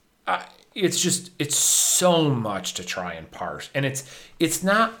 It's so much to try and parse. And it's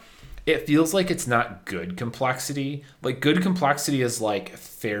not, it feels like it's not good complexity. Like, good complexity is like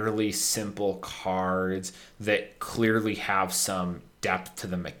fairly simple cards that clearly have some depth to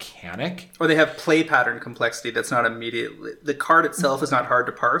the mechanic. Or they have play pattern complexity that's not immediately... The card itself is not hard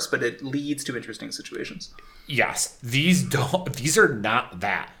to parse, but it leads to interesting situations. Yes, these are not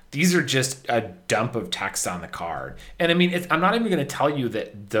that. These are just a dump of text on the card. And I mean, I'm not even going to tell you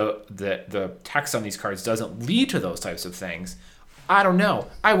that the text on these cards doesn't lead to those types of things. I don't know.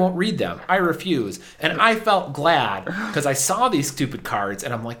 I won't read them. I refuse. And I felt glad because I saw these stupid cards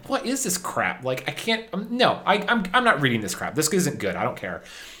and I'm like, what is this crap? Like, I can't. I'm not reading this crap. This isn't good. I don't care.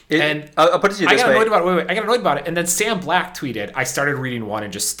 I'll put it to you this way. I got annoyed about it. And then Sam Black tweeted, I started reading one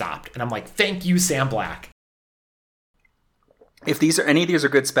and just stopped. And I'm like, thank you, Sam Black. If any of these are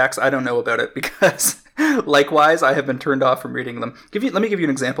good specs, I don't know about it because likewise, I have been turned off from reading them. Let me give you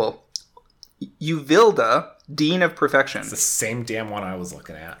an example. Uvilda, Dean of Perfection. It's the same damn one I was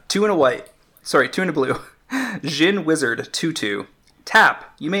looking at. 2 and a white. Sorry, 2 and a blue. Jin Wizard, 2/2.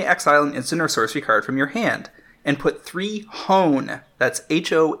 Tap. You may exile an instant or sorcery card from your hand and put 3 Hone, that's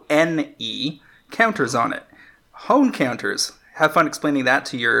Hone, counters on it. Hone counters. Have fun explaining that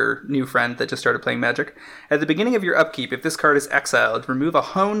to your new friend that just started playing Magic. At the beginning of your upkeep, if this card is exiled, remove a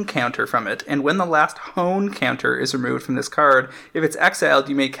Hone counter from it, and when the last Hone counter is removed from this card, if it's exiled,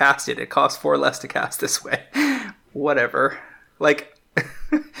 you may cast it. It costs 4 less to cast this way. Whatever. Like,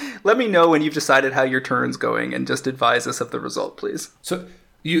 let me know when you've decided how your turn's going, and just advise us of the result, please. So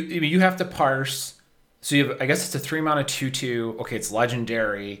you have to parse So you have, I guess it's a 3-mana 2/2. Okay, it's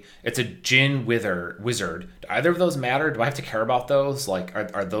legendary. It's a Jin Wizard. Do either of those matter? Do I have to care about those? Like,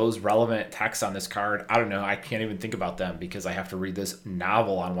 are those relevant text on this card? I don't know. I can't even think about them because I have to read this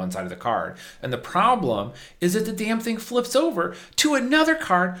novel on one side of the card. And the problem is that the damn thing flips over to another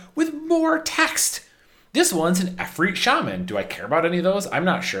card with more text. This one's an Efreet Shaman. Do I care about any of those? I'm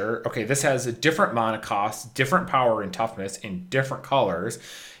not sure. Okay, this has a different mana cost, different power and toughness in different colors.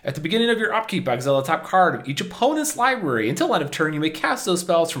 At the beginning of your upkeep, exile the top card of each opponent's library. Until end of turn, you may cast those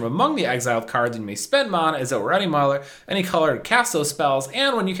spells from among the exiled cards, and you may spend mana as though any color to cast those spells.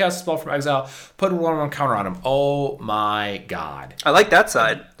 And when you cast a spell from exile, put 1/1 counter on them. Oh my god. I like that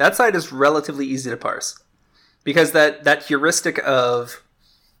side. That side is relatively easy to parse. Because that heuristic of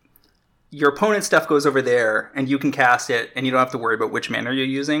your opponent's stuff goes over there, and you can cast it, and you don't have to worry about which mana you're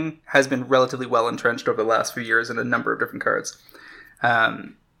using, has been relatively well entrenched over the last few years in a number of different cards.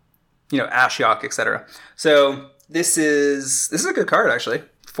 Ashiok, etc. So this is a good card, actually.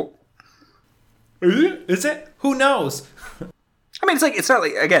 Is it? Who knows? I mean, it's not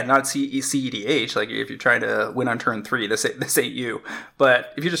like, again, not CEDH. Like, if you're trying to win on turn 3, this ain't you.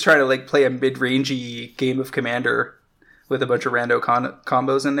 But if you're just trying to like play a mid-rangey game of Commander with a bunch of rando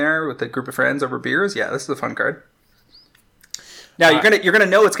combos in there with a group of friends over beers, yeah, this is a fun card. Now you're gonna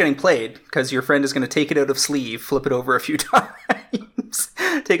know it's getting played because your friend is gonna take it out of sleeve, flip it over a few times,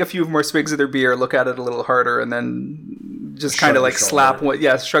 take a few more swigs of their beer, look at it a little harder, and then just kind of like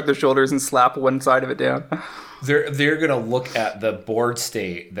shrug their shoulders and slap one side of it down. They're gonna look at the board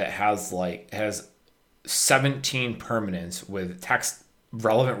state that has 17 permanents with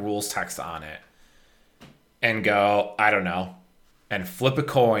relevant rules text on it, and go, I don't know, and flip a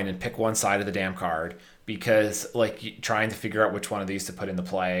coin and pick one side of the damn card. Because trying to figure out which one of these to put into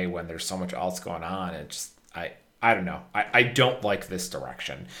play when there's so much else going on, I don't know. I don't like this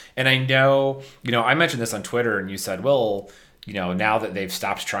direction. And I know, I mentioned this on Twitter, and you said, well, now that they've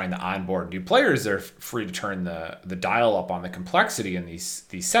stopped trying to onboard new players, they're free to turn the dial up on the complexity in these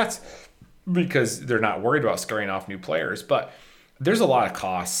sets because they're not worried about scaring off new players. But there's a lot of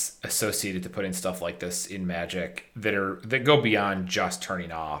costs associated to putting stuff like this in Magic that go beyond just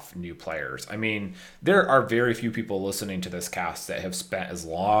turning off new players. I mean, there are very few people listening to this cast that have spent as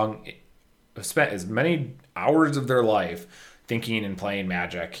many hours of their life thinking and playing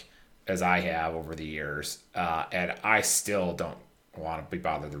Magic as I have over the years, and I still don't want to be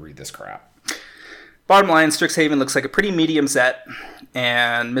bothered to read this crap. Bottom line, Strixhaven looks like a pretty medium set,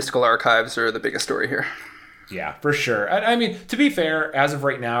 and Mystical Archives are the biggest story here. Yeah, for sure. I mean, to be fair, as of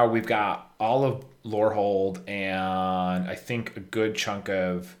right now, we've got all of Lorehold and I think a good chunk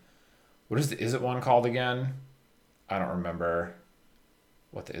of... What is the Izzet one called again? I don't remember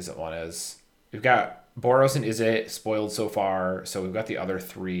what the Izzet one is. We've got Boros and Izzet spoiled so far, so we've got the other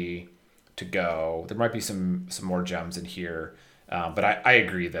 3 to go. There might be some more gems in here, but I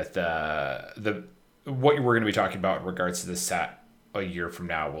agree that the what we're going to be talking about in regards to this set a year from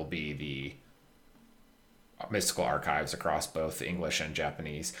now will be the Mystical Archives across both English and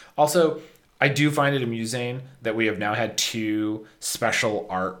Japanese. Also, I do find it amusing that we have now had 2 special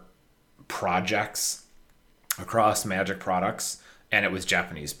art projects across Magic products, and it was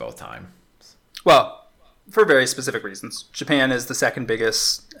Japanese both times. Well, for very specific reasons. Japan is the second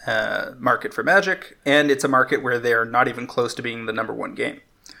biggest market for Magic, and it's a market where they're not even close to being the number 1 game.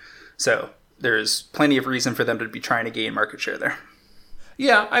 So there's plenty of reason for them to be trying to gain market share there.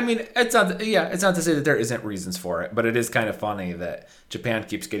 Yeah, I mean, it's not to say that there isn't reasons for it, but it is kind of funny that Japan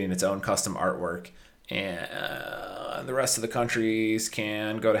keeps getting its own custom artwork, and the rest of the countries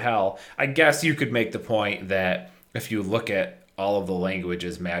can go to hell. I guess you could make the point that if you look at all of the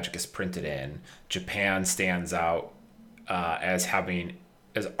languages Magic is printed in, Japan stands out as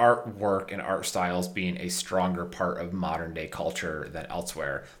artwork and art styles being a stronger part of modern day culture than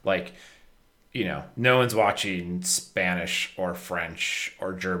elsewhere. Like, no one's watching Spanish or French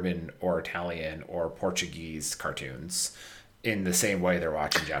or German or Italian or Portuguese cartoons in the same way they're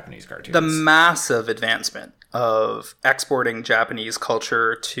watching Japanese cartoons. The massive advancement of exporting Japanese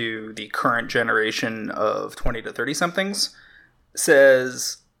culture to the current generation of 20 to 30 somethings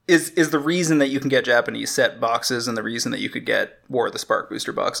is the reason that you can get Japanese set boxes and the reason that you could get War of the Spark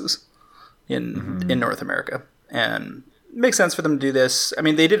booster boxes in North America. And it makes sense for them to do this. I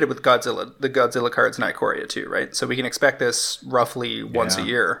mean, they did it with the Godzilla cards in Ikoria too, right? So we can expect this roughly once a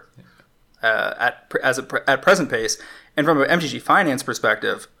year at present pace. And from an MTG finance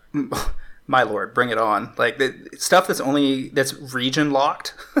perspective, my lord, bring it on! Like the stuff that's region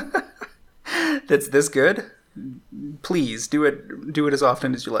locked, that's this good. Please do it as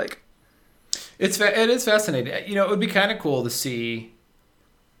often as you like. It is fascinating. It would be kind of cool to see,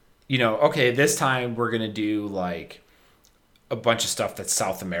 okay, this time we're going to do like a bunch of stuff that's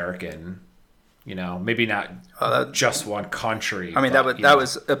South American, maybe not just one country. I mean, that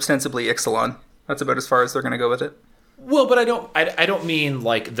was ostensibly Ixalan. That's about as far as they're going to go with it. Well, but I don't mean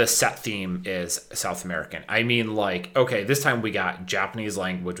like the set theme is South American. I mean like, okay, this time we got Japanese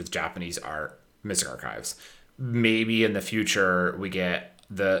language with Japanese art, Mystic Archives. Maybe in the future we get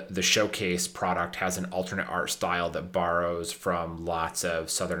the showcase product has an alternate art style that borrows from lots of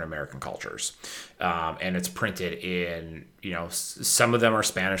Southern American cultures. And it's printed in, some of them are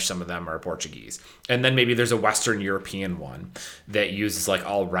Spanish, some of them are Portuguese. And then maybe there's a Western European one that uses like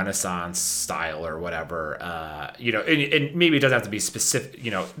all Renaissance style or whatever, and maybe it doesn't have to be specific,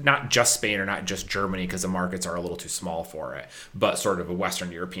 not just Spain or not just Germany because the markets are a little too small for it, but sort of a Western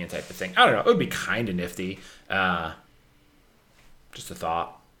European type of thing. I don't know. It would be kind of nifty. Just a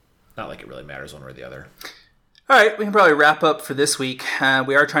thought. Not like it really matters one way or the other. All right, we can probably wrap up for this week.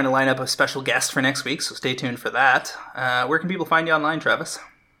 We are trying to line up a special guest for next week, so stay tuned for that. Where can people find you online, Travis?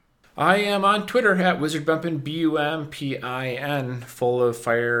 I am on Twitter at WizardBumpin, BUMPIN, full of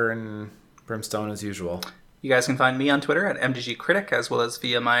fire and brimstone as usual. You guys can find me on Twitter at MTGCritic, as well as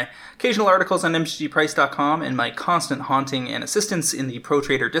via my occasional articles on MTGPrice.com and my constant haunting and assistance in the Pro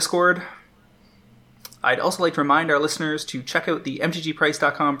Trader Discord. I'd also like to remind our listeners to check out the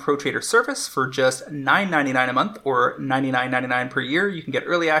MTGPrice.com Pro Trader service for just $9.99 a month or $99.99 per year. You can get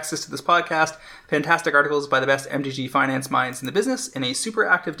early access to this podcast, fantastic articles by the best MTG finance minds in the business, and a super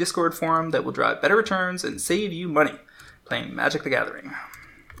active Discord forum that will drive better returns and save you money playing Magic the Gathering.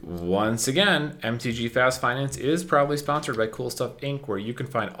 Once again, MTG Fast Finance is proudly sponsored by Cool Stuff Inc., where you can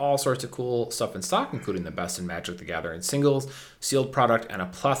find all sorts of cool stuff in stock, including the best in Magic the Gathering singles, sealed product, and a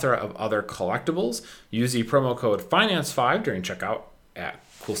plethora of other collectibles. Use the promo code FINANCE5 during checkout at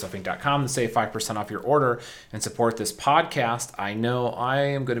CoolStuffInc.com to save 5% off your order and support this podcast. I know I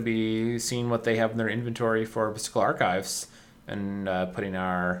am going to be seeing what they have in their inventory for Mystical Archives and putting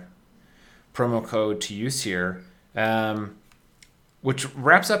our promo code to use here. Which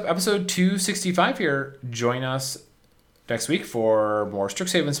wraps up episode 265 here. Join us next week for more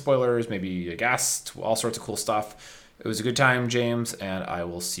Strixhaven spoilers, maybe a guest, all sorts of cool stuff. It was a good time, James, and I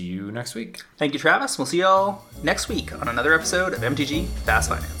will see you next week. Thank you, Travis. We'll see y'all next week on another episode of MTG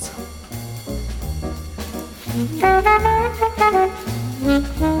Fast Finance.